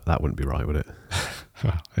 Rob. So that wouldn't be right, would it?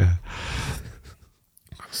 Well, yeah.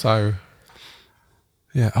 So.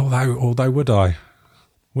 Yeah, although would I?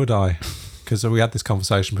 Because we had this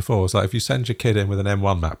conversation before. It's like if you send your kid in with an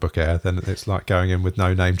M1 MacBook Air, then it's like going in with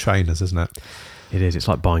no-name trainers, isn't it? It is. It's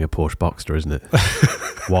like buying a Porsche Boxster, isn't it?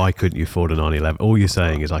 Why couldn't you afford a 911? All you're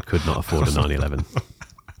saying is I could not afford a 911.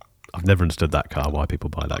 I've never understood that car, why people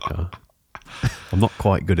buy that car.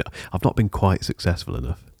 I've not been quite successful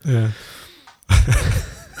enough. Yeah.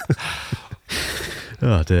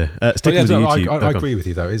 Oh dear. Sticking with YouTube. I agree with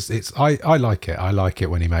you though. I like it. I like it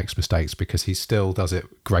when he makes mistakes because he still does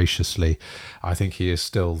it graciously. I think he is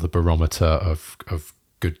still the barometer of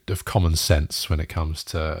common sense when it comes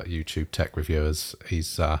to YouTube tech reviewers.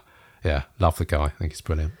 He's love the guy. I think he's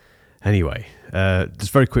brilliant. Anyway, just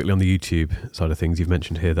very quickly on the YouTube side of things, you've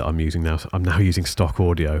mentioned here that I'm now using stock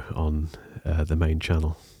audio on the main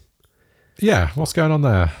channel. Yeah, what's going on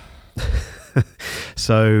there?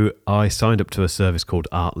 So I signed up to a service called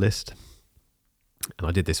Artlist, and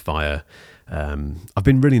I did this via I've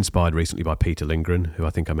been really inspired recently by Peter Lindgren, who I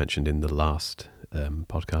think I mentioned in the last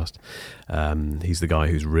podcast. He's the guy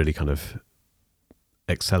who's really kind of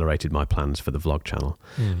accelerated my plans for the vlog channel,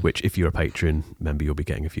 which if you're a Patreon member, you'll be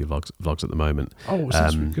getting a few vlogs at the moment.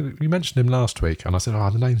 You mentioned him last week, and I said,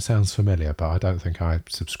 the name sounds familiar, but I don't think I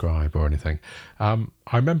subscribe or anything. I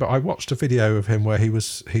remember I watched a video of him where he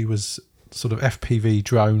was sort of FPV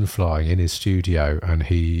drone flying in his studio, and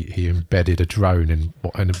he embedded a drone in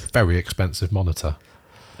a very expensive monitor.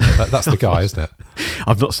 That's the guy, isn't it?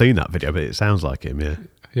 I've not seen that video, but it sounds like him. Yeah.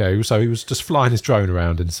 Yeah. So he was just flying his drone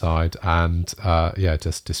around inside, and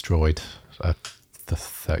just destroyed the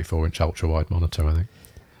 34-inch ultra wide monitor. I think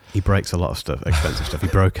he breaks a lot of stuff, expensive stuff. He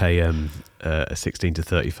broke a 16 to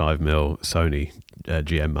 35mm Sony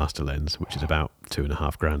GM master lens, which is about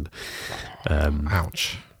 $2,500.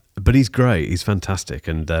 Ouch. but he's great. He's fantastic,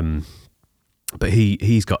 and but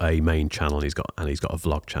he's got a main channel, and he's got a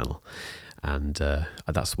vlog channel, and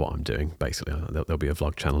that's what I'm doing basically. There'll be a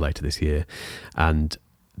vlog channel later this year, and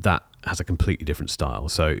that has a completely different style.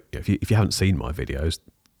 So if you haven't seen my videos,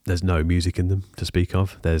 there's no music in them to speak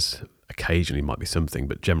of. There's occasionally might be something,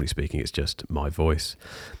 but generally speaking, it's just my voice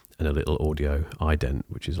and a little audio ident,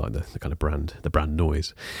 which is like the kind of brand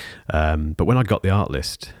noise. But when I got the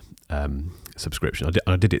Artlist subscription,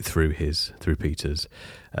 I did it through Peter's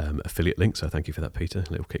affiliate link. So thank you for that, Peter.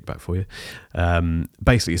 A little kickback for you.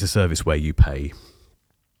 Basically, it's a service where you pay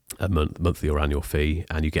a monthly or annual fee,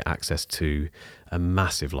 and you get access to a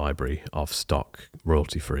massive library of stock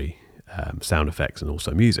royalty-free sound effects and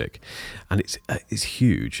also music, and it's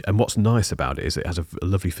huge. And what's nice about it is it has a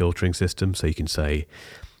lovely filtering system, so you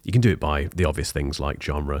can do it by the obvious things like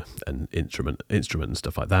genre and instrument and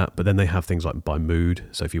stuff like that, but then they have things like by mood.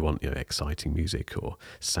 So if you want exciting music or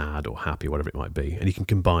sad or happy, whatever it might be, and you can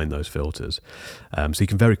combine those filters, so you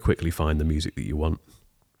can very quickly find the music that you want.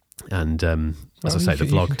 And as I say, the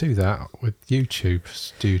vlog... You can do that with YouTube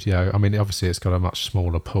Studio. I mean, obviously it's got a much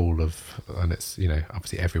smaller pool and it's,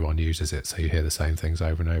 obviously everyone uses it, so you hear the same things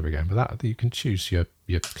over and over again. But that you can choose your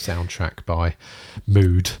soundtrack by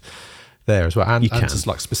mood there as well. And just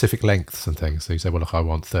like specific lengths and things. So you say, well, look, I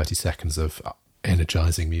want 30 seconds of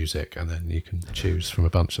energizing music, and then you can choose from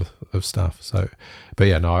a bunch of stuff. So, but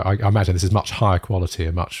yeah, no, I imagine this is much higher quality,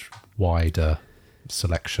 a much wider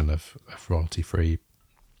selection of royalty-free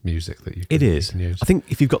music that you can use. I think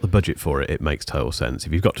if you've got the budget for it, it makes total sense.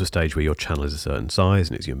 If you've got to a stage where your channel is a certain size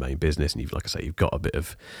and it's your main business, and you've got a bit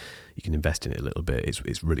of, you can invest in it a little bit,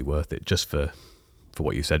 it's really worth it, just for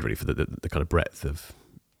what you said, really, for the kind of breadth of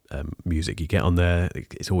music you get on there.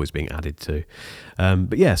 It's always being added to.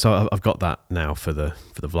 But yeah, so I've got that now for the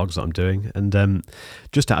vlogs that I'm doing. And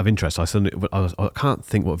just out of interest, I can't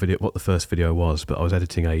think what the first video was, but I was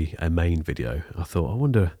editing a main video. I thought, I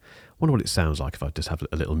wonder what it sounds like if I just have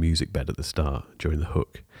a little music bed at the start during the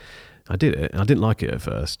hook. I did it, and I didn't like it at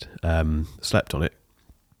first. Slept on it,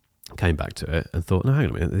 came back to it, and thought, no, hang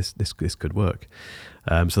on a minute, this could work.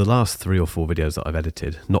 So the last 3 or 4 videos that I've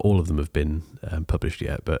edited, not all of them have been published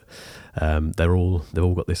yet, but they've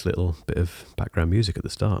all got this little bit of background music at the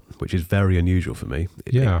start, which is very unusual for me.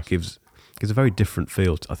 It gives a very different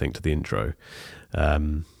feel, I think, to the intro.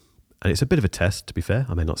 And it's a bit of a test, to be fair.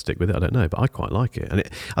 I may not stick with it, I don't know, but I quite like it. And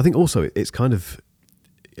I think also it's kind of,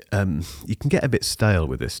 you can get a bit stale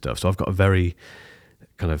with this stuff. So I've got a very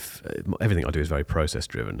kind of, everything I do is very process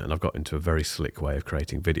driven, and I've got into a very slick way of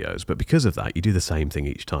creating videos. But because of that, you do the same thing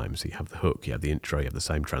each time. So you have the hook, you have the intro, you have the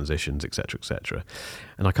same transitions, etc., etc.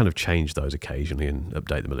 And I kind of change those occasionally and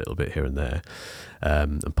update them a little bit here and there,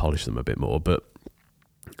 and polish them a bit more. But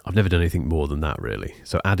I've never done anything more than that, really.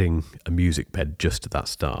 So adding a music bed just to that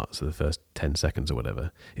start, so the first 10 seconds or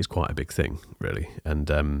whatever, is quite a big thing, really. And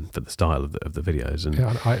for the style of the videos. And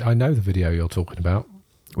yeah, I know the video you're talking about.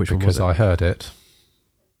 Which one was it? Because I heard it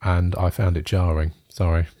and I found it jarring.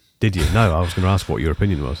 Sorry. Did you? No, I was going to ask what your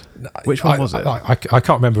opinion was. Which one was it? I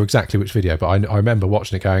can't remember exactly which video, but I remember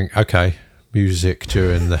watching it going, okay, music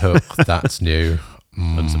during the hook, that's new.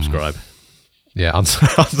 Unsubscribe. Yeah,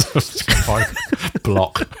 unsubscribe.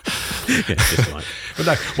 Block. Yeah, dislike. But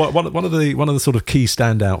no, one of the sort of key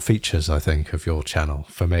standout features, I think, of your channel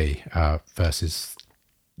for me versus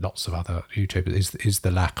lots of other YouTubers is the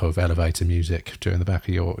lack of elevator music during the back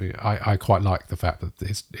of your. I quite like the fact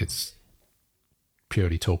that it's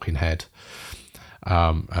purely talking head,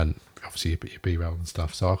 and obviously your B-roll and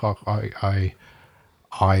stuff. So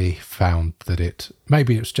I found that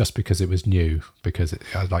maybe it's just because it was new, because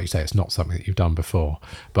like you say, it's not something that you've done before,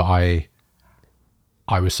 but I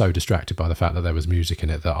was so distracted by the fact that there was music in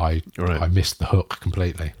it that I missed the hook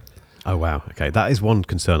completely. Oh wow, okay, that is one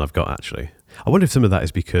concern I've got, actually. I wonder if some of that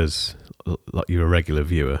is because, like, you're a regular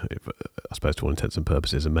viewer, I suppose, to all intents and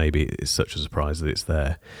purposes, and maybe it's such a surprise that it's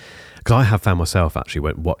there. Because I have found myself, actually,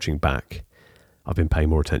 when watching back, I've been paying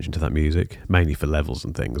more attention to that music, mainly for levels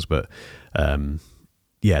and things, but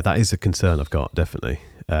yeah, that is a concern I've got, definitely.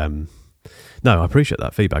 No, I appreciate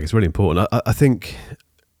that feedback. It's really important. I think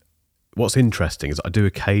what's interesting is I do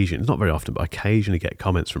occasionally, not very often, but I occasionally get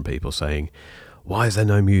comments from people saying, why is there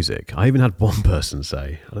no music? I even had one person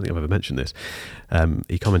say, I don't think I've ever mentioned this,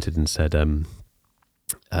 he commented and said,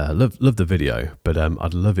 love the video, but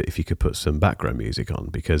I'd love it if you could put some background music on,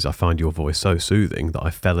 because I find your voice so soothing that I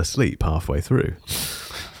fell asleep halfway through.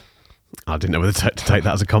 I didn't know whether to take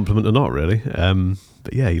that as a compliment or not, really.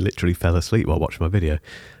 But yeah, he literally fell asleep while watching my video.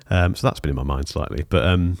 So that's been in my mind slightly.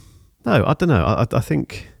 But no, I don't know. I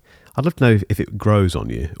think I'd love to know if it grows on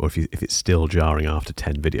you, or if it's still jarring after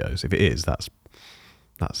 10 videos. If it is, that's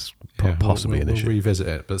that's Yeah, possibly we'll an issue. We'll revisit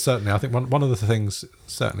it, but certainly I think one of the things,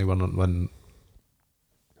 certainly when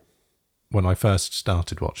I first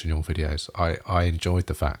started watching your videos, I enjoyed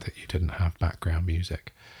the fact that you didn't have background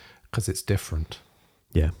music because it's different.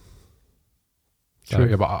 Yeah. So, True.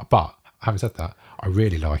 yeah, but having said that, I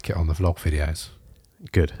really like it on the vlog videos.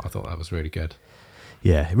 Good. I thought that was really good.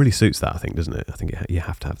 Yeah, it really suits that, I think, doesn't it? I think you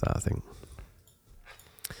have to have that, I think.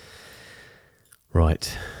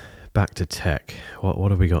 Right, back to tech.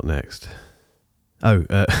 What have we got next? Oh,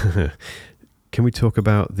 can we talk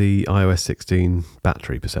about the iOS 16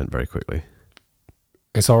 battery percent very quickly?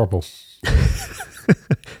 It's horrible.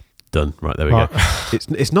 Done. Right, there we go.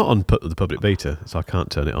 It's not on the public beta, so I can't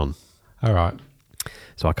turn it on. All right.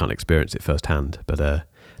 So I can't experience it firsthand. But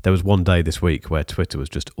there was one day this week where Twitter was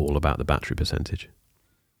just all about the battery percentage.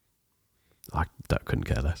 I couldn't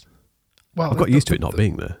care less. Well, I've got used to it not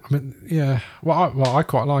being there. I mean, yeah. Well, I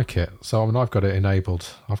quite like it. So I mean, I've got it enabled.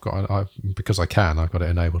 Because I can. I've got it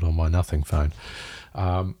enabled on my Nothing phone.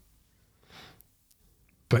 But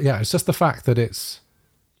yeah, it's just the fact that it's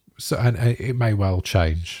so, and it may well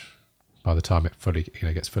change by the time it fully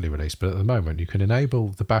gets fully released. But at the moment, you can enable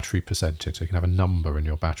the battery percentage. So you can have a number in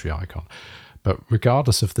your battery icon. But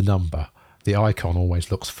regardless of the number, the icon always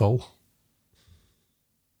looks full.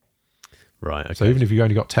 Right. Okay. So even if you've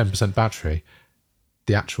only got 10% battery,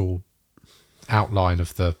 the actual outline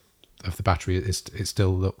of the battery it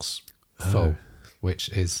still looks full, which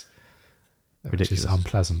is Ridiculous.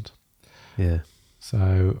 unpleasant. Yeah.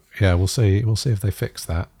 So yeah, we'll see if they fix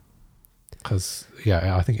that. Because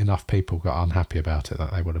yeah, I think enough people got unhappy about it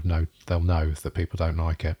that they'll know that people don't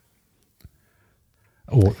like it,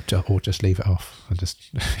 or just leave it off and just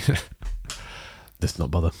Just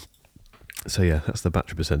not bother. So yeah, that's the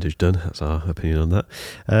battery percentage done. That's our opinion on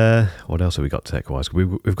that. What else have we got tech-wise?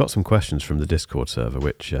 We've got some questions from the Discord server,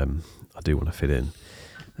 which I do want to fit in.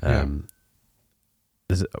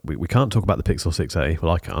 We can't talk about the Pixel 6a.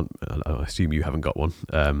 Well, I can't. I assume you haven't got one,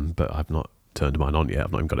 but I've not turned mine on yet.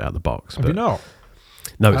 I've not even got it out of the box. Have you not?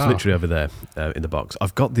 No, it's literally over there in the box.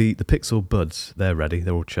 I've got the Pixel Buds. They're ready.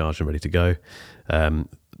 They're all charged and ready to go.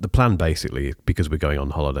 The plan basically, because we're going on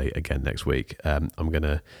holiday again next week, I'm going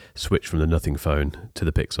to switch from the Nothing phone to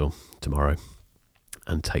the Pixel tomorrow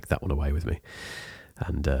and take that one away with me.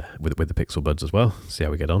 And with the Pixel Buds as well, see how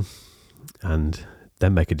we get on. And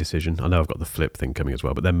then make a decision. I know I've got the Flip thing coming as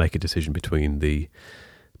well, but then make a decision between the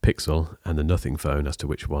Pixel and the Nothing phone as to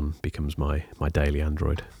which one becomes my daily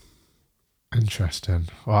Android. Interesting.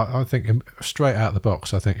 Well, I think straight out of the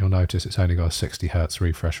box, I think you'll notice it's only got a 60 hertz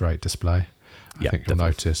refresh rate display. I think you'll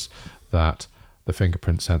notice that the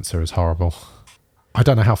fingerprint sensor is horrible. I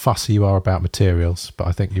don't know how fussy you are about materials, but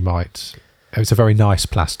I think you might. It's a very nice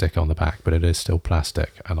plastic on the back, but it is still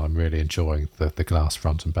plastic, and I'm really enjoying the glass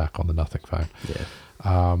front and back on the Nothing phone. Yeah.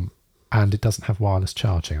 And it doesn't have wireless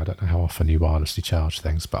charging. I don't know how often you wirelessly charge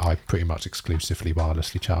things, but I pretty much exclusively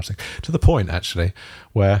wirelessly charge things. To the point, actually,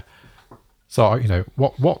 where... So,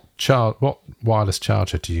 what wireless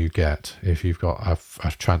charger do you get if you've got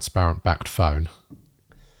a transparent backed phone?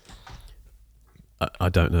 I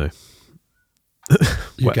don't know.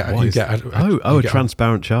 You get a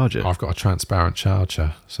transparent charger. I've got a transparent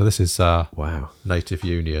charger. So this is wow, Native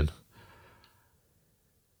Union.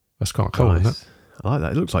 That's quite cool, nice. Isn't it? I like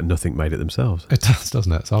that. It looks like Nothing made it themselves. It does,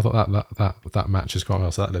 doesn't it? So I thought that matches quite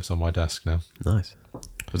well. So that lives on my desk now. Nice.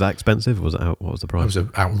 Was that expensive? Or what was the price? It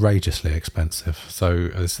was outrageously expensive. So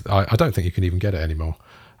I don't think you can even get it anymore.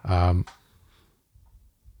 So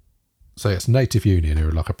it's Native Union, who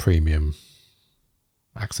are like a premium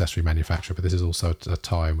accessory manufacturer, but this is also a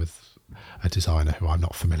tie with a designer who I'm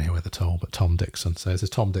not familiar with at all, but Tom Dixon. So it's a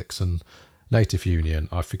Tom Dixon Native Union.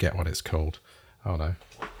 I forget what it's called. Oh no,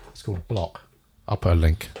 it's called Block. I'll put a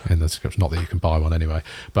link in the description. Not that you can buy one anyway,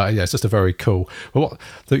 but yeah, it's just a very cool. But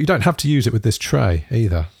you don't have to use it with this tray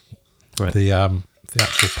either. Right. The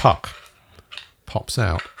actual puck pops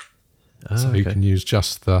out, so you can use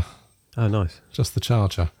just the just the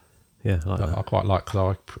charger. Yeah, I like that. I quite like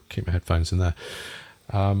because I keep my headphones in there.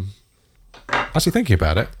 Actually, thinking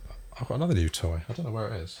about it, I've got another new toy. I don't know where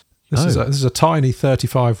it is. This is a tiny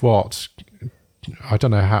 35 watt. I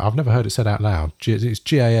don't know how. I've never heard it said out loud. It's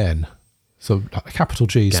GAN. So capital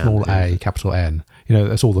G, small A, capital N.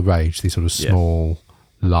 That's all the rage. These sort of small,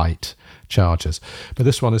 light chargers. But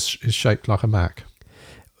this one is shaped like a Mac.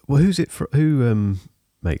 Well, who's it for? Who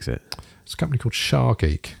makes it? It's a company called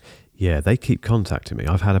SharGeek. Yeah, they keep contacting me.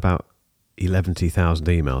 I've had about 11,000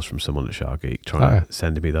 emails from someone at SharGeek trying to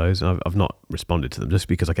send me those. And I've not responded to them just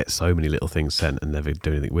because I get so many little things sent and never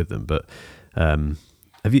do anything with them. But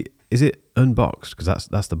is it unboxed? Because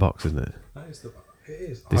that's the box, isn't it? That is It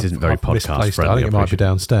is. This isn't very podcast misplaced it. friendly. I think it might be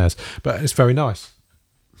downstairs, but it's very nice.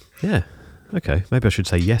 Yeah. Okay. Maybe I should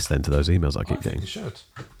say yes then to those emails I keep I think getting. you should.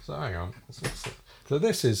 So hang on. So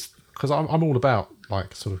this is because I'm all about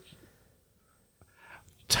like sort of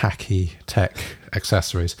tacky tech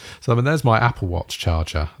accessories. So I mean, there's my Apple Watch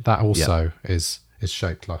charger. That also is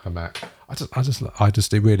shaped like a Mac. I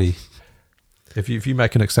just it really. If you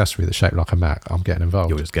make an accessory that's shaped like a Mac, I'm getting involved.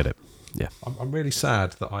 You'll just get it. Yeah. I'm really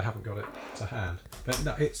sad that I haven't got it to hand. But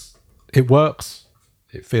no, it works.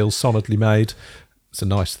 It feels solidly made. It's a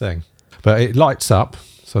nice thing. But it lights up,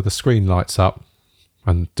 so the screen lights up,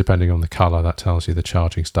 and depending on the colour, that tells you the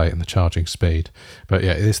charging state and the charging speed. But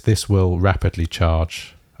yeah, this will rapidly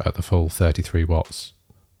charge at the full 33 watts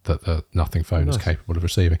that the Nothing phone is capable of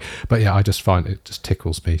receiving. But yeah, I just find it just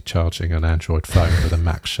tickles me charging an Android phone with a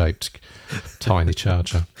Mac-shaped tiny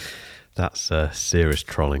charger. That's serious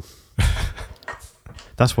trolling.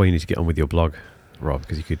 That's why you need to get on with your blog, Rob,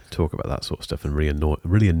 because you could talk about that sort of stuff and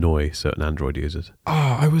really annoy certain Android users.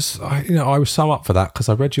 Oh, I was so up for that because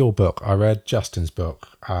I read your book, I read Justin's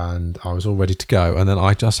book, and I was all ready to go. And then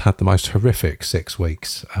I just had the most horrific 6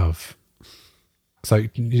 weeks of. So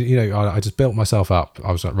I just built myself up.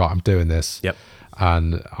 I was like, right, I'm doing this. Yep.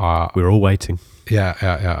 And we were all waiting. Yeah.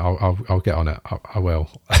 I'll get on it. I will.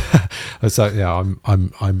 And so yeah,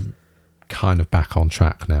 I'm kind of back on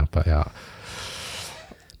track now. But yeah.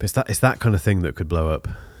 But it's that kind of thing that could blow up.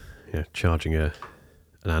 Charging an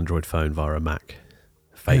Android phone via a Mac,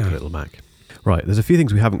 fake little Mac. Right. There's a few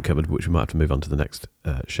things we haven't covered, which we might have to move on to the next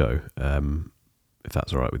show, if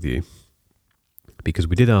that's all right with you. Because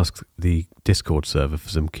we did ask the Discord server for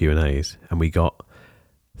some Q&As, and we got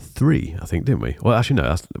 3, I think, didn't we? Well, actually,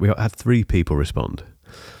 no, we had 3 people respond.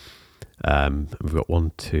 We've got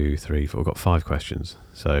 1, 2, 3, 4, we've got 5 questions.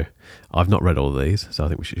 So I've not read all of these, so I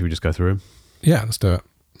think should we just go through them? Yeah, let's do it.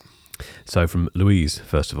 So from Louise,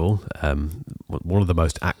 first of all, one of the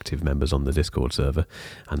most active members on the Discord server,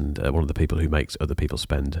 and one of the people who makes other people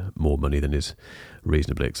spend more money than is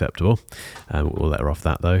reasonably acceptable. We'll let her off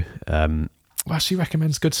that, though. Well, she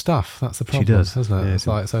recommends good stuff. That's the problem, she does, isn't it? Yeah, it's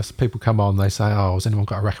like, so people come on, they say, oh, has anyone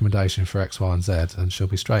got a recommendation for X, Y, and Z? And she'll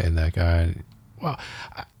be straight in there going, well,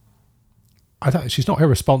 she's not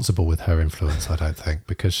irresponsible with her influence, I don't think,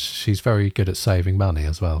 because she's very good at saving money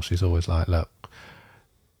as well. She's always like, look,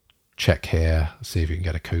 check here, see if you can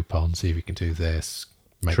get a coupon, see if you can do this,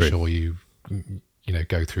 make sure you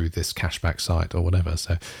go through this cashback site or whatever.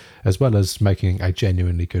 So as well as making a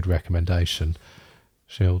genuinely good recommendation,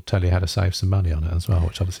 she'll tell you how to save some money on it as well,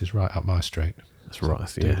 which obviously is right up my street. That's right.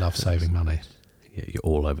 I do love saving money. Yeah, you're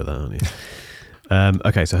all over that, aren't you?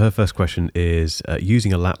 Okay, so her first question is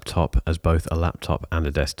using a laptop as both a laptop and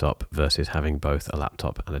a desktop versus having both a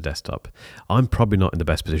laptop and a desktop. I'm probably not in the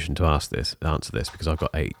best position to answer this because I've got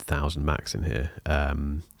 8,000 Macs in here.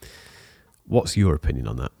 What's your opinion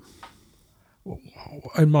on that?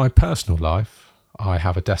 In my personal life, I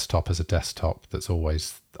have a desktop as a desktop that's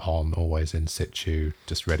always on, always in situ,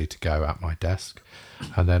 just ready to go at my desk.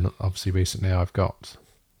 And then obviously recently I've got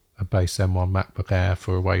a base M1 MacBook Air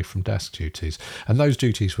for away from desk duties. And those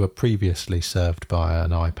duties were previously served by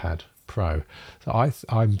an iPad Pro. So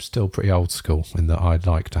I'm still pretty old school in that I'd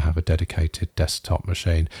like to have a dedicated desktop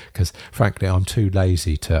machine because frankly I'm too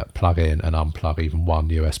lazy to plug in and unplug even one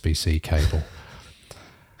USB-C cable.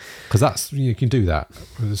 Because you can do that.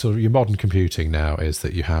 Sort of your modern computing now is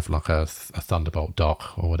that you have like a Thunderbolt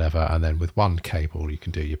dock or whatever, and then with one cable you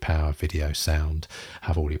can do your power, video, sound,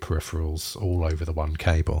 have all your peripherals all over the one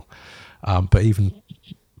cable. But even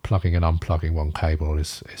plugging and unplugging one cable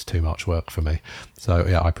is too much work for me. So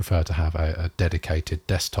yeah, I prefer to have a dedicated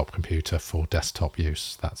desktop computer for desktop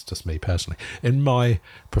use. That's just me personally. In my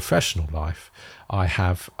professional life, I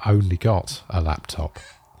have only got a laptop.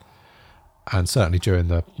 And certainly during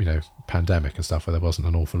the pandemic and stuff, where there wasn't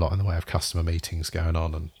an awful lot in the way of customer meetings going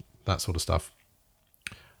on and that sort of stuff,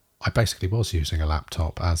 I basically was using a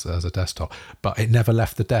laptop as a desktop, but it never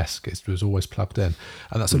left the desk. It was always plugged in,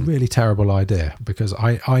 and that's a really terrible idea because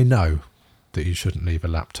I know that you shouldn't leave a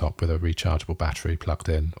laptop with a rechargeable battery plugged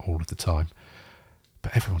in all of the time,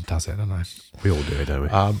 but everyone does it, don't they? We all do it, don't we?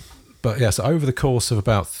 But yes, over the course of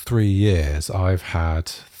about 3 years, I've had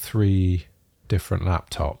 3 different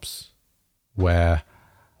laptops where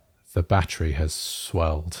the battery has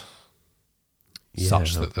swelled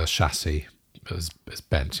such that the chassis is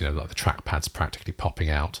bent, like the trackpad's practically popping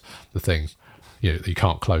out, the thing, you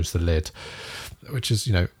can't close the lid, which is,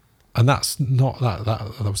 and that's not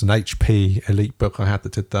that was an HP EliteBook I had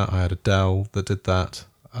that did that. I had a Dell that did that.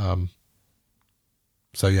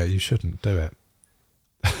 So yeah, you shouldn't do it.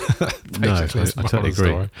 No, I totally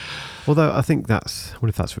agree. Although I think what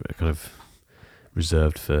if that's kind of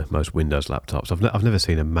reserved for most Windows laptops. I've never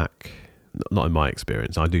seen a Mac, not in my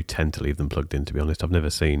experience. I do tend to leave them plugged in, to be honest. I've never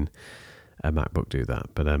seen a MacBook do that,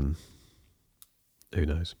 but who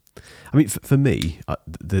knows? I mean, for me,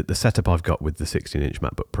 the setup I've got with the 16-inch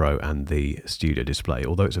MacBook Pro and the Studio Display,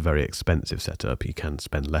 although it's a very expensive setup, you can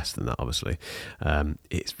spend less than that, obviously.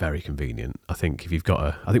 It's very convenient. I think if you've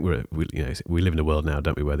got I think we live in a world now,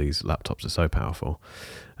 don't we, where these laptops are so powerful.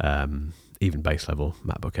 Even base level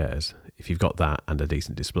MacBook Airs, if you've got that and a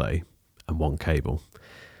decent display and one cable,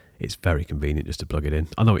 it's very convenient just to plug it in.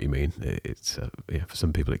 I know what you mean. It's for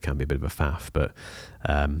some people it can be a bit of a faff, but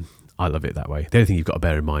I love it that way. The only thing you've got to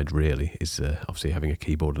bear in mind really is obviously having a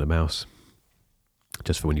keyboard and a mouse,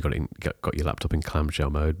 just for when you've got your laptop in clamshell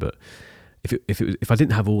mode. But if I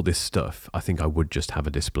didn't have all this stuff, I think I would just have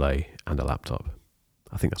a display and a laptop.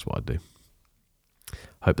 I think that's what I'd do.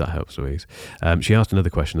 Hope that helps, Louise. She asked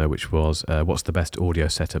another question though, which was, what's the best audio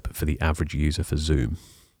setup for the average user for Zoom?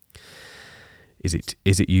 Is it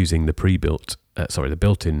using the the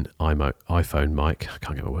built-in iPhone mic? I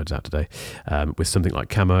can't get my words out today. With something like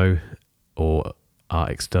Camo, or are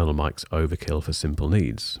external mics overkill for simple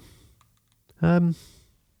needs? I don't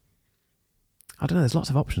know. There's lots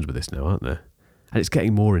of options with this now, aren't there? And it's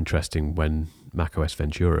getting more interesting when macOS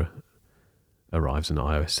Ventura arrives in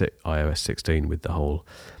iOS 16 with the whole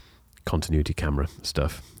continuity camera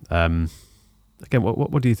stuff. Again,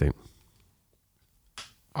 what do you think?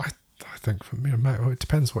 I think for me, it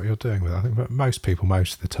depends what you're doing with it. I think for most people,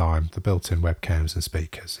 most of the time, the built-in webcams and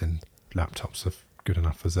speakers in laptops are good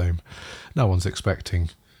enough for Zoom. No one's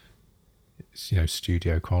expecting,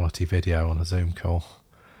 studio quality video on a Zoom call.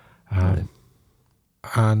 Right.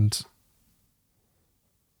 And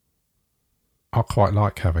I quite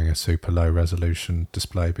like having a super low resolution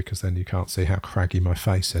display because then you can't see how craggy my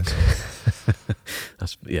face is.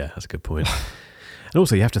 That's a good point. And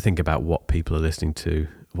also you have to think about what people are listening to,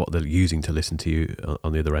 what they're using to listen to you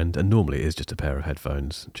on the other end. And normally it is just a pair of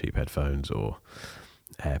headphones, cheap headphones or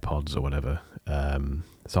AirPods or whatever.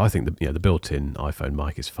 So I think the built-in iPhone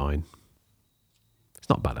mic is fine. It's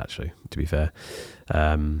not bad actually, to be fair.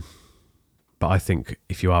 But I think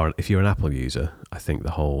if you're an Apple user, I think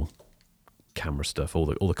the whole camera stuff, all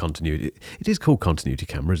the continuity, it is called continuity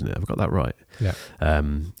camera, isn't it? I've got that right. Yeah.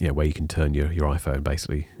 Where you can turn your iPhone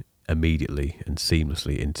basically immediately and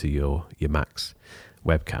seamlessly into your Mac's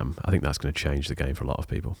webcam. I think that's going to change the game for a lot of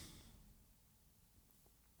people.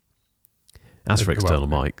 As for external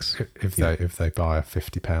mics, if they buy a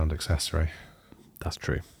 £50 accessory, that's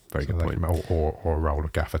true. Very good point. Or a roll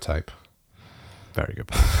of gaffer tape. Very good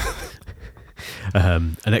point.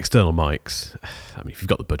 And external mics, I mean, if you've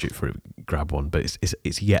got the budget for it, grab one. But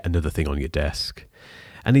it's yet another thing on your desk,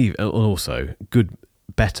 and also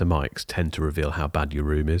better mics tend to reveal how bad your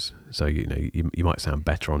room is. So you might sound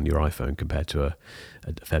better on your iPhone compared to a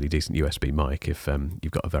fairly decent USB mic if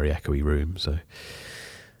you've got a very echoey room. So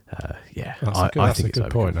that's a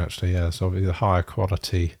good point actually. Yeah, so the higher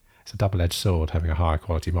quality. It's a double-edged sword having a higher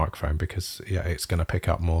quality microphone because it's going to pick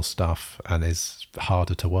up more stuff and is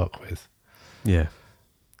harder to work with. Yeah,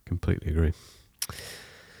 completely agree.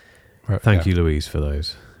 Thank you, Louise, for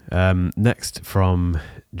those. Next from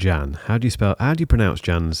Jan. How do you pronounce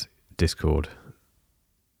Jan's Discord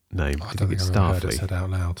name? I don't think I've ever heard it said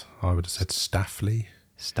out loud. I would have said Staffley.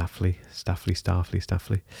 Staffley.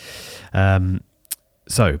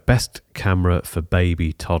 So, best camera for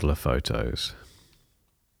baby toddler photos.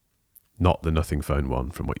 Not the Nothing Phone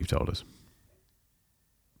 1 from what you've told us.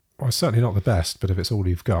 Well, it's certainly not the best, but if it's all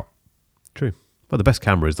you've got. True. Well, the best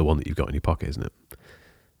camera is the one that you've got in your pocket, isn't it?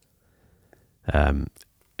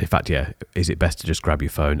 In fact, is it best to just grab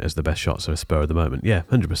your phone as the best shots of a spur of the moment? Yeah,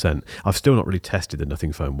 100%. I've still not really tested the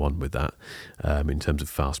Nothing Phone 1 with that in terms of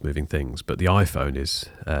fast-moving things, but the iPhone is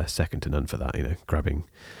second to none for that, grabbing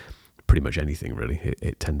pretty much anything, really.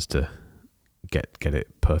 It tends to get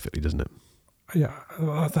it perfectly, doesn't it? Yeah,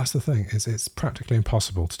 well, that's the thing. It's practically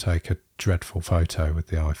impossible to take a dreadful photo with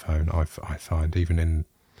the iPhone. I find even in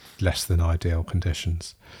less than ideal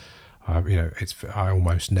conditions, I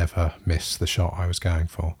almost never miss the shot I was going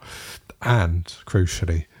for. And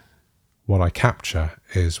crucially, what I capture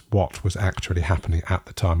is what was actually happening at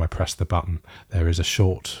the time I pressed the button. There is a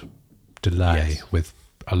short delay with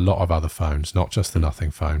a lot of other phones, not just the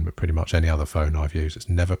Nothing Phone, but pretty much any other phone I've used. It's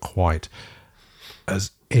never quite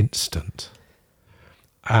as instant.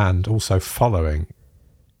 And also following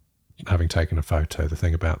having taken a photo, the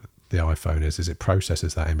thing about the iPhone is it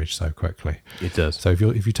processes that image so quickly. It does. So if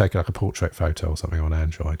you take like a portrait photo or something on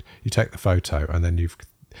Android, you take the photo and then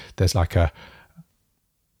there's like a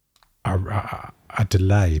a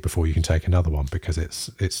delay before you can take another one because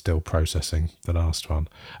it's still processing the last one,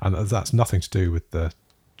 and that's nothing to do with the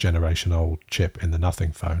generation old chip in the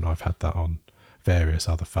Nothing phone. I've had that on various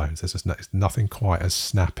other phones. There's just it's nothing quite as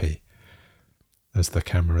snappy as the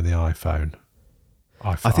camera in the iPhone.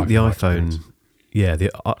 I think the iPhone, the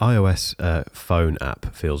iOS phone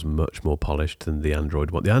app feels much more polished than the Android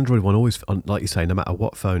one. The Android one always, like you say, no matter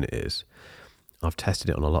what phone it is, I've tested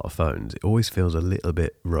it on a lot of phones. It always feels a little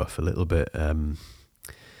bit rough, a little bit,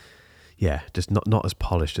 just not as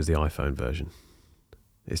polished as the iPhone version.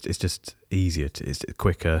 It's just easier, it's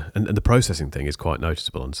quicker, and the processing thing is quite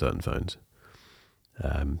noticeable on certain phones.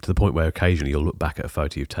 To the point where occasionally you'll look back at a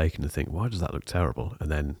photo you've taken and think, why does that look terrible? And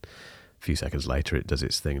then a few seconds later it does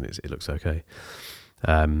its thing and it looks okay.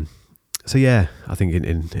 So yeah, I think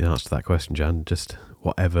in answer to that question, Jan, just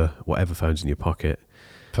whatever phone's in your pocket.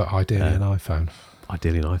 But ideally an iPhone.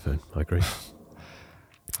 Ideally an iPhone, I agree.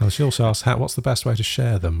 Well, she also asked, what's the best way to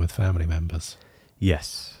share them with family members?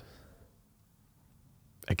 Yes.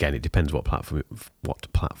 Again, it depends what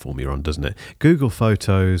platform you're on, doesn't it? Google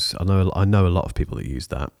Photos, I know a lot of people that use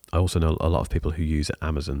that. I also know a lot of people who use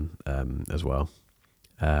Amazon as well.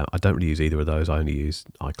 I don't really use either of those. I only use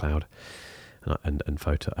iCloud and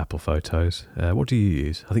Apple Photos. What do you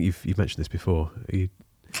use? I think you've mentioned this before.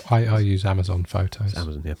 I use Amazon Photos. It's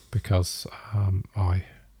Amazon, yeah. Because I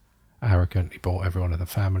arrogantly bought everyone in the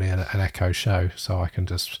family an Echo Show, so I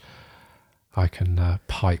can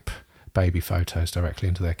pipe baby photos directly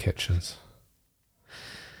into their kitchens.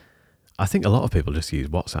 I think a lot of people just use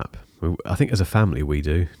WhatsApp. I think as a family we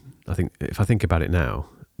do. I think if I think about it now,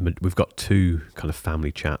 we've got two kind of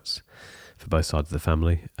family chats for both sides of the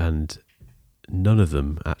family, and none of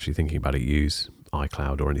them actually thinking about it use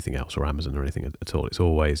iCloud or anything else or Amazon or anything at all. It's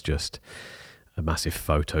always just a massive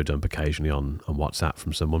photo dump occasionally on WhatsApp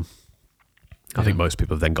from someone. I think most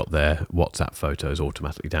people have then got their WhatsApp photos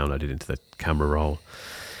automatically downloaded into the camera roll,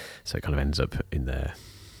 so it kind of ends up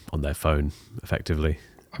on their phone effectively.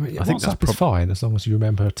 I mean, WhatsApp is fine as long as you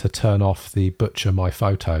remember to turn off the Butcher My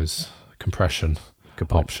Photos compression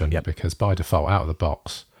option, because by default, out of the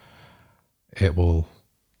box, it will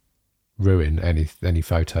ruin any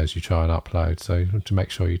photos you try and upload. So you have to make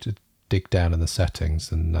sure you dig down in the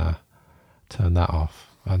settings and turn that off.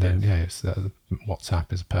 And then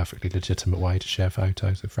WhatsApp is a perfectly legitimate way to share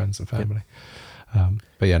photos with friends and family.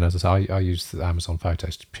 But yeah, as I say, I use the Amazon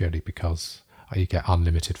Photos purely because you get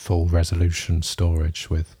unlimited full resolution storage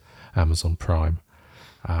with Amazon Prime.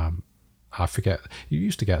 I forget, you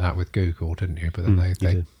used to get that with Google, didn't you? But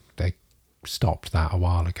then they stopped that a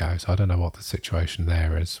while ago. So I don't know what the situation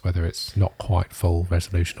there is, whether it's not quite full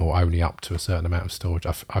resolution or only up to a certain amount of storage.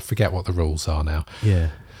 I forget what the rules are now. Yeah.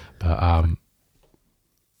 But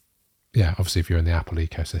obviously if you're in the Apple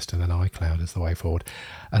ecosystem, then iCloud is the way forward,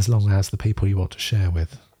 as long as the people you want to share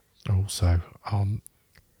with are also on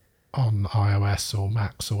iOS or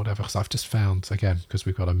Macs or whatever. Because I've just found, again, because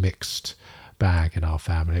we've got a mixed bag in our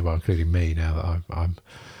family, well, including me now that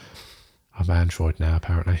I'm Android now,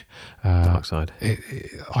 apparently. Dark side.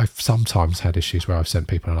 I've sometimes had issues where I've sent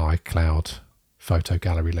people an iCloud photo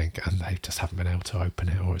gallery link and they just haven't been able to open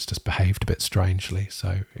it, or it's just behaved a bit strangely.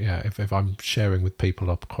 So yeah, if I'm sharing with people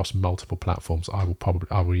across multiple platforms, I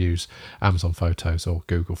will use Amazon Photos or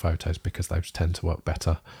Google Photos because those tend to work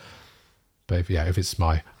better. But if it's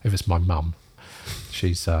my mum,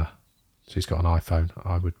 she's got an iPhone,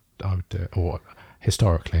 I would do it. Or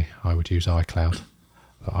historically, I would use iCloud.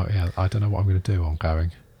 I don't know what I'm going to do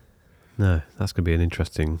ongoing. No, that's going to be an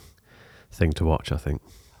interesting thing to watch, I think.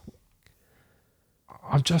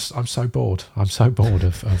 I'm so bored. I'm so bored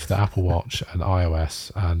of the Apple Watch and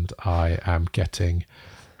iOS, and I am getting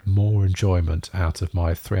more enjoyment out of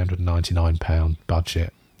my £399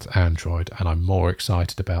 budget Android, and I'm more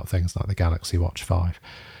excited about things like the Galaxy Watch 5.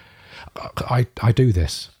 I do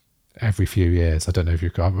this every few years. I don't know if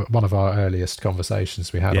you've got one of our earliest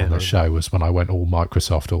conversations we had on the show was when I went all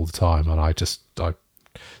Microsoft all the time, and I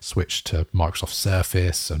switched to Microsoft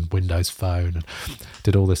Surface and Windows Phone and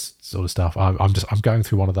did all this sort of stuff. I'm going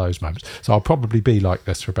through one of those moments, so I'll probably be like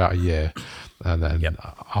this for about a year, and then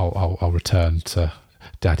I'll return to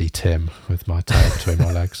Daddy Tim with my tail between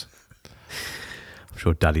my legs. I'm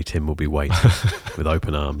sure Daddy Tim will be waiting with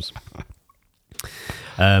open arms.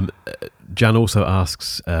 Jan also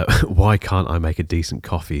asks, why can't I make a decent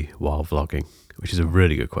coffee while vlogging? Which is a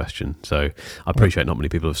really good question. So I appreciate not many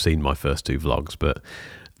people have seen my first two vlogs, but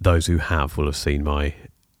those who have will have seen my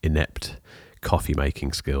inept coffee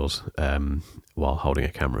making skills while holding a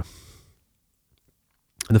camera.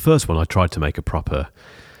 And the first one, I tried to make a proper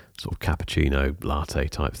sort of cappuccino latte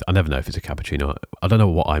type. I never know if it's a cappuccino. I don't know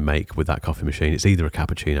what I make with that coffee machine. It's either a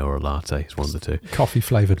cappuccino or a latte. It's one of the two. Coffee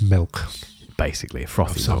flavoured milk. Basically, a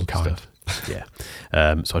frothy of some milk kind. stuff. Yeah.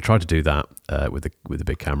 So I tried to do that with the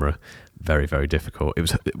big camera. Very, very difficult. It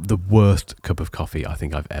was the worst cup of coffee I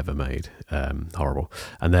think I've ever made. Horrible.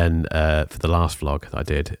 And then for the last vlog that I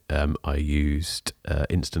did, I used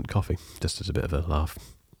instant coffee just as a bit of a laugh.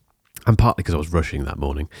 And partly because I was rushing that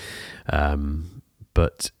morning.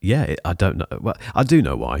 But yeah, I don't know. Well, I do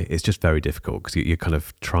know why. It's just very difficult because you're kind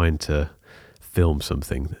of trying to film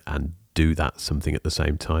something and do that something at the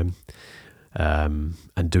same time.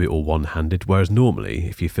 And do it all one-handed. Whereas normally,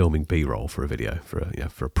 if you're filming B-roll for a video,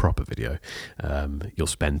 for a proper video, you'll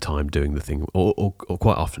spend time doing the thing, or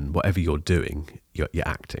quite often, whatever you're doing, you're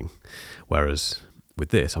acting. Whereas with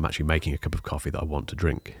this, I'm actually making a cup of coffee that I want to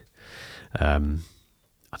drink. I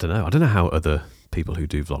don't know. I don't know how other people who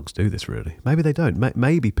do vlogs do this. Really, maybe they don't.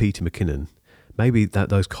 Maybe Peter McKinnon. Maybe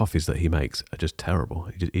those coffees that he makes are just terrible.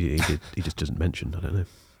 He just doesn't mention. I don't know.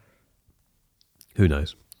 Who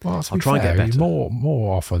knows? Well, I'll try and get better.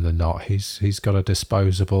 More often than not, he's got a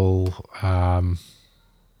disposable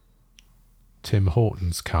Tim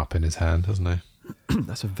Hortons cup in his hand, hasn't he?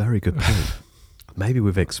 That's a very good point. Maybe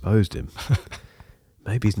we've exposed him.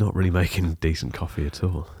 Maybe he's not really making decent coffee at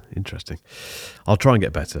all. Interesting. I'll try and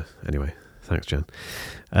get better. Anyway, thanks, Jen.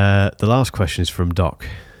 The last question is from Doc,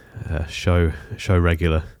 show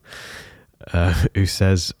regular, who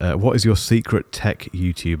says, "What is your secret tech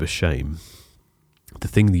YouTuber shame? The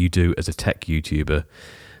thing that you do as a tech YouTuber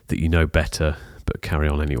that you know better but carry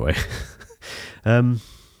on anyway."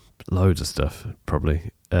 Loads of stuff, probably.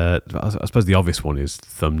 I suppose the obvious one is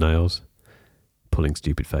thumbnails, pulling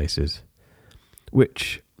stupid faces,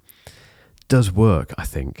 which does work, I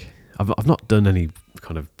think. I've not done any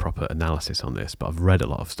kind of proper analysis on this, but I've read a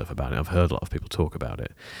lot of stuff about it. I've heard a lot of people talk about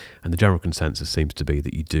it. And the general consensus seems to be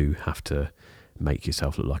that you do have to make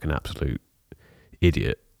yourself look like an absolute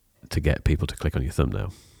idiot to get people to click on your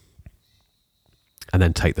thumbnail, and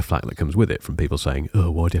then take the flack that comes with it from people saying,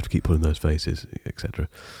 "Oh, why do you have to keep pulling those faces," etc.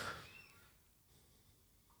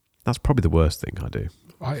 That's probably the worst thing I do.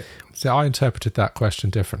 I interpreted that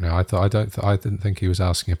question differently. I didn't think he was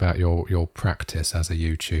asking about your practice as a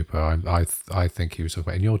YouTuber. I think he was talking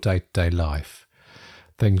about in your day-to-day life,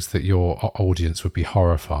 things that your audience would be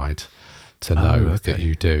horrified to know that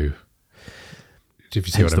you do. If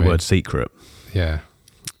you see what I mean? The word secret. Yeah.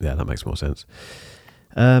 Yeah, that makes more sense.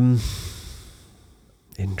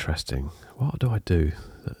 Interesting. What do I do?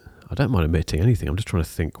 I don't mind admitting anything. I'm just trying to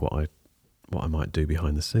think what I might do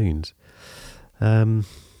behind the scenes. I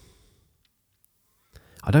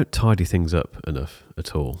don't tidy things up enough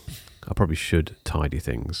at all. I probably should tidy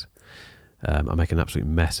things. I make an absolute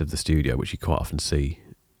mess of the studio, which you quite often see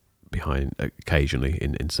behind occasionally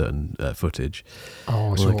in certain footage.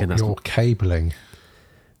 Oh, so your cabling.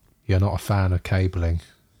 You're not a fan of cabling.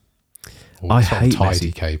 I hate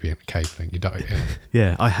messy cabling. You don't.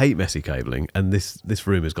 Yeah, I hate messy cabling, and this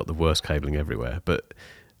room has got the worst cabling everywhere. But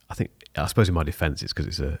I suppose in my defence, it's because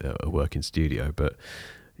it's a working studio. But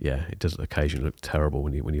yeah, it does occasionally look terrible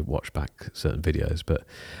when you watch back certain videos. But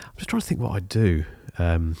I'm just trying to think what I do.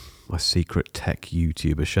 My secret tech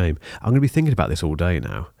YouTuber shame. I'm going to be thinking about this all day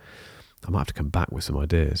now. I might have to come back with some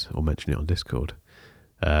ideas or mention it on Discord.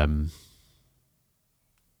 I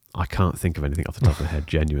can't think of anything off the top of my head,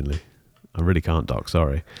 genuinely. I really can't, Doc,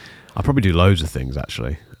 sorry. I probably do loads of things,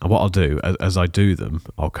 actually. And what I'll do, as I do them,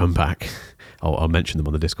 I'll come back. I'll mention them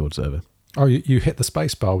on the Discord server. Oh, you hit the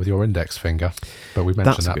space bar with your index finger, but we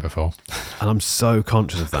mentioned that before. And I'm so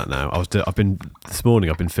conscious of that now. This morning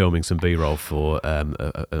I've been filming some B-roll for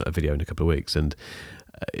a video in a couple of weeks, and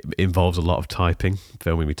it involves a lot of typing,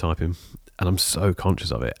 filming me typing, and I'm so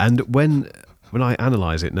conscious of it. And when I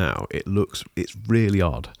analyse it now, it's really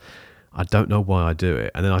odd. I don't know why I do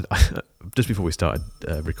it. And then I just before we started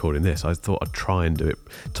recording this, I thought I'd try and do it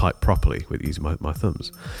type properly with using my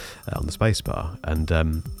thumbs on the space bar, and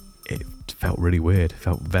it felt really weird.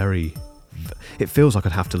 It feels like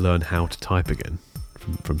I'd have to learn how to type again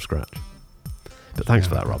from scratch. But thanks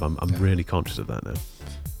for that, Rob. I'm really conscious of that now.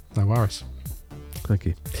 No worries. Thank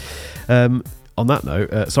you. On that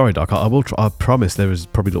note, sorry, Doc. I promise there is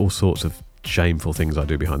probably all sorts of shameful things I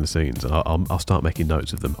do behind the scenes, and I'll start making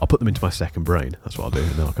notes of them. I'll put them into my second brain. That's what I'll do,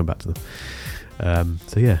 and then I'll come back to them.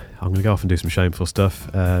 So yeah, I'm going to go off and do some shameful stuff.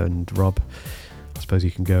 And Rob, I suppose you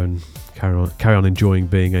can go and carry on enjoying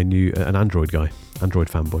being an Android guy, Android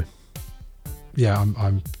fanboy. Yeah,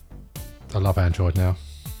 I love Android now.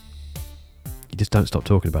 You just don't stop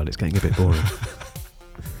talking about it. It's getting a bit boring.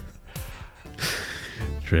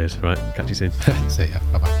 Cheers. Right, catch you soon. See ya.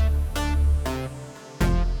 Bye bye.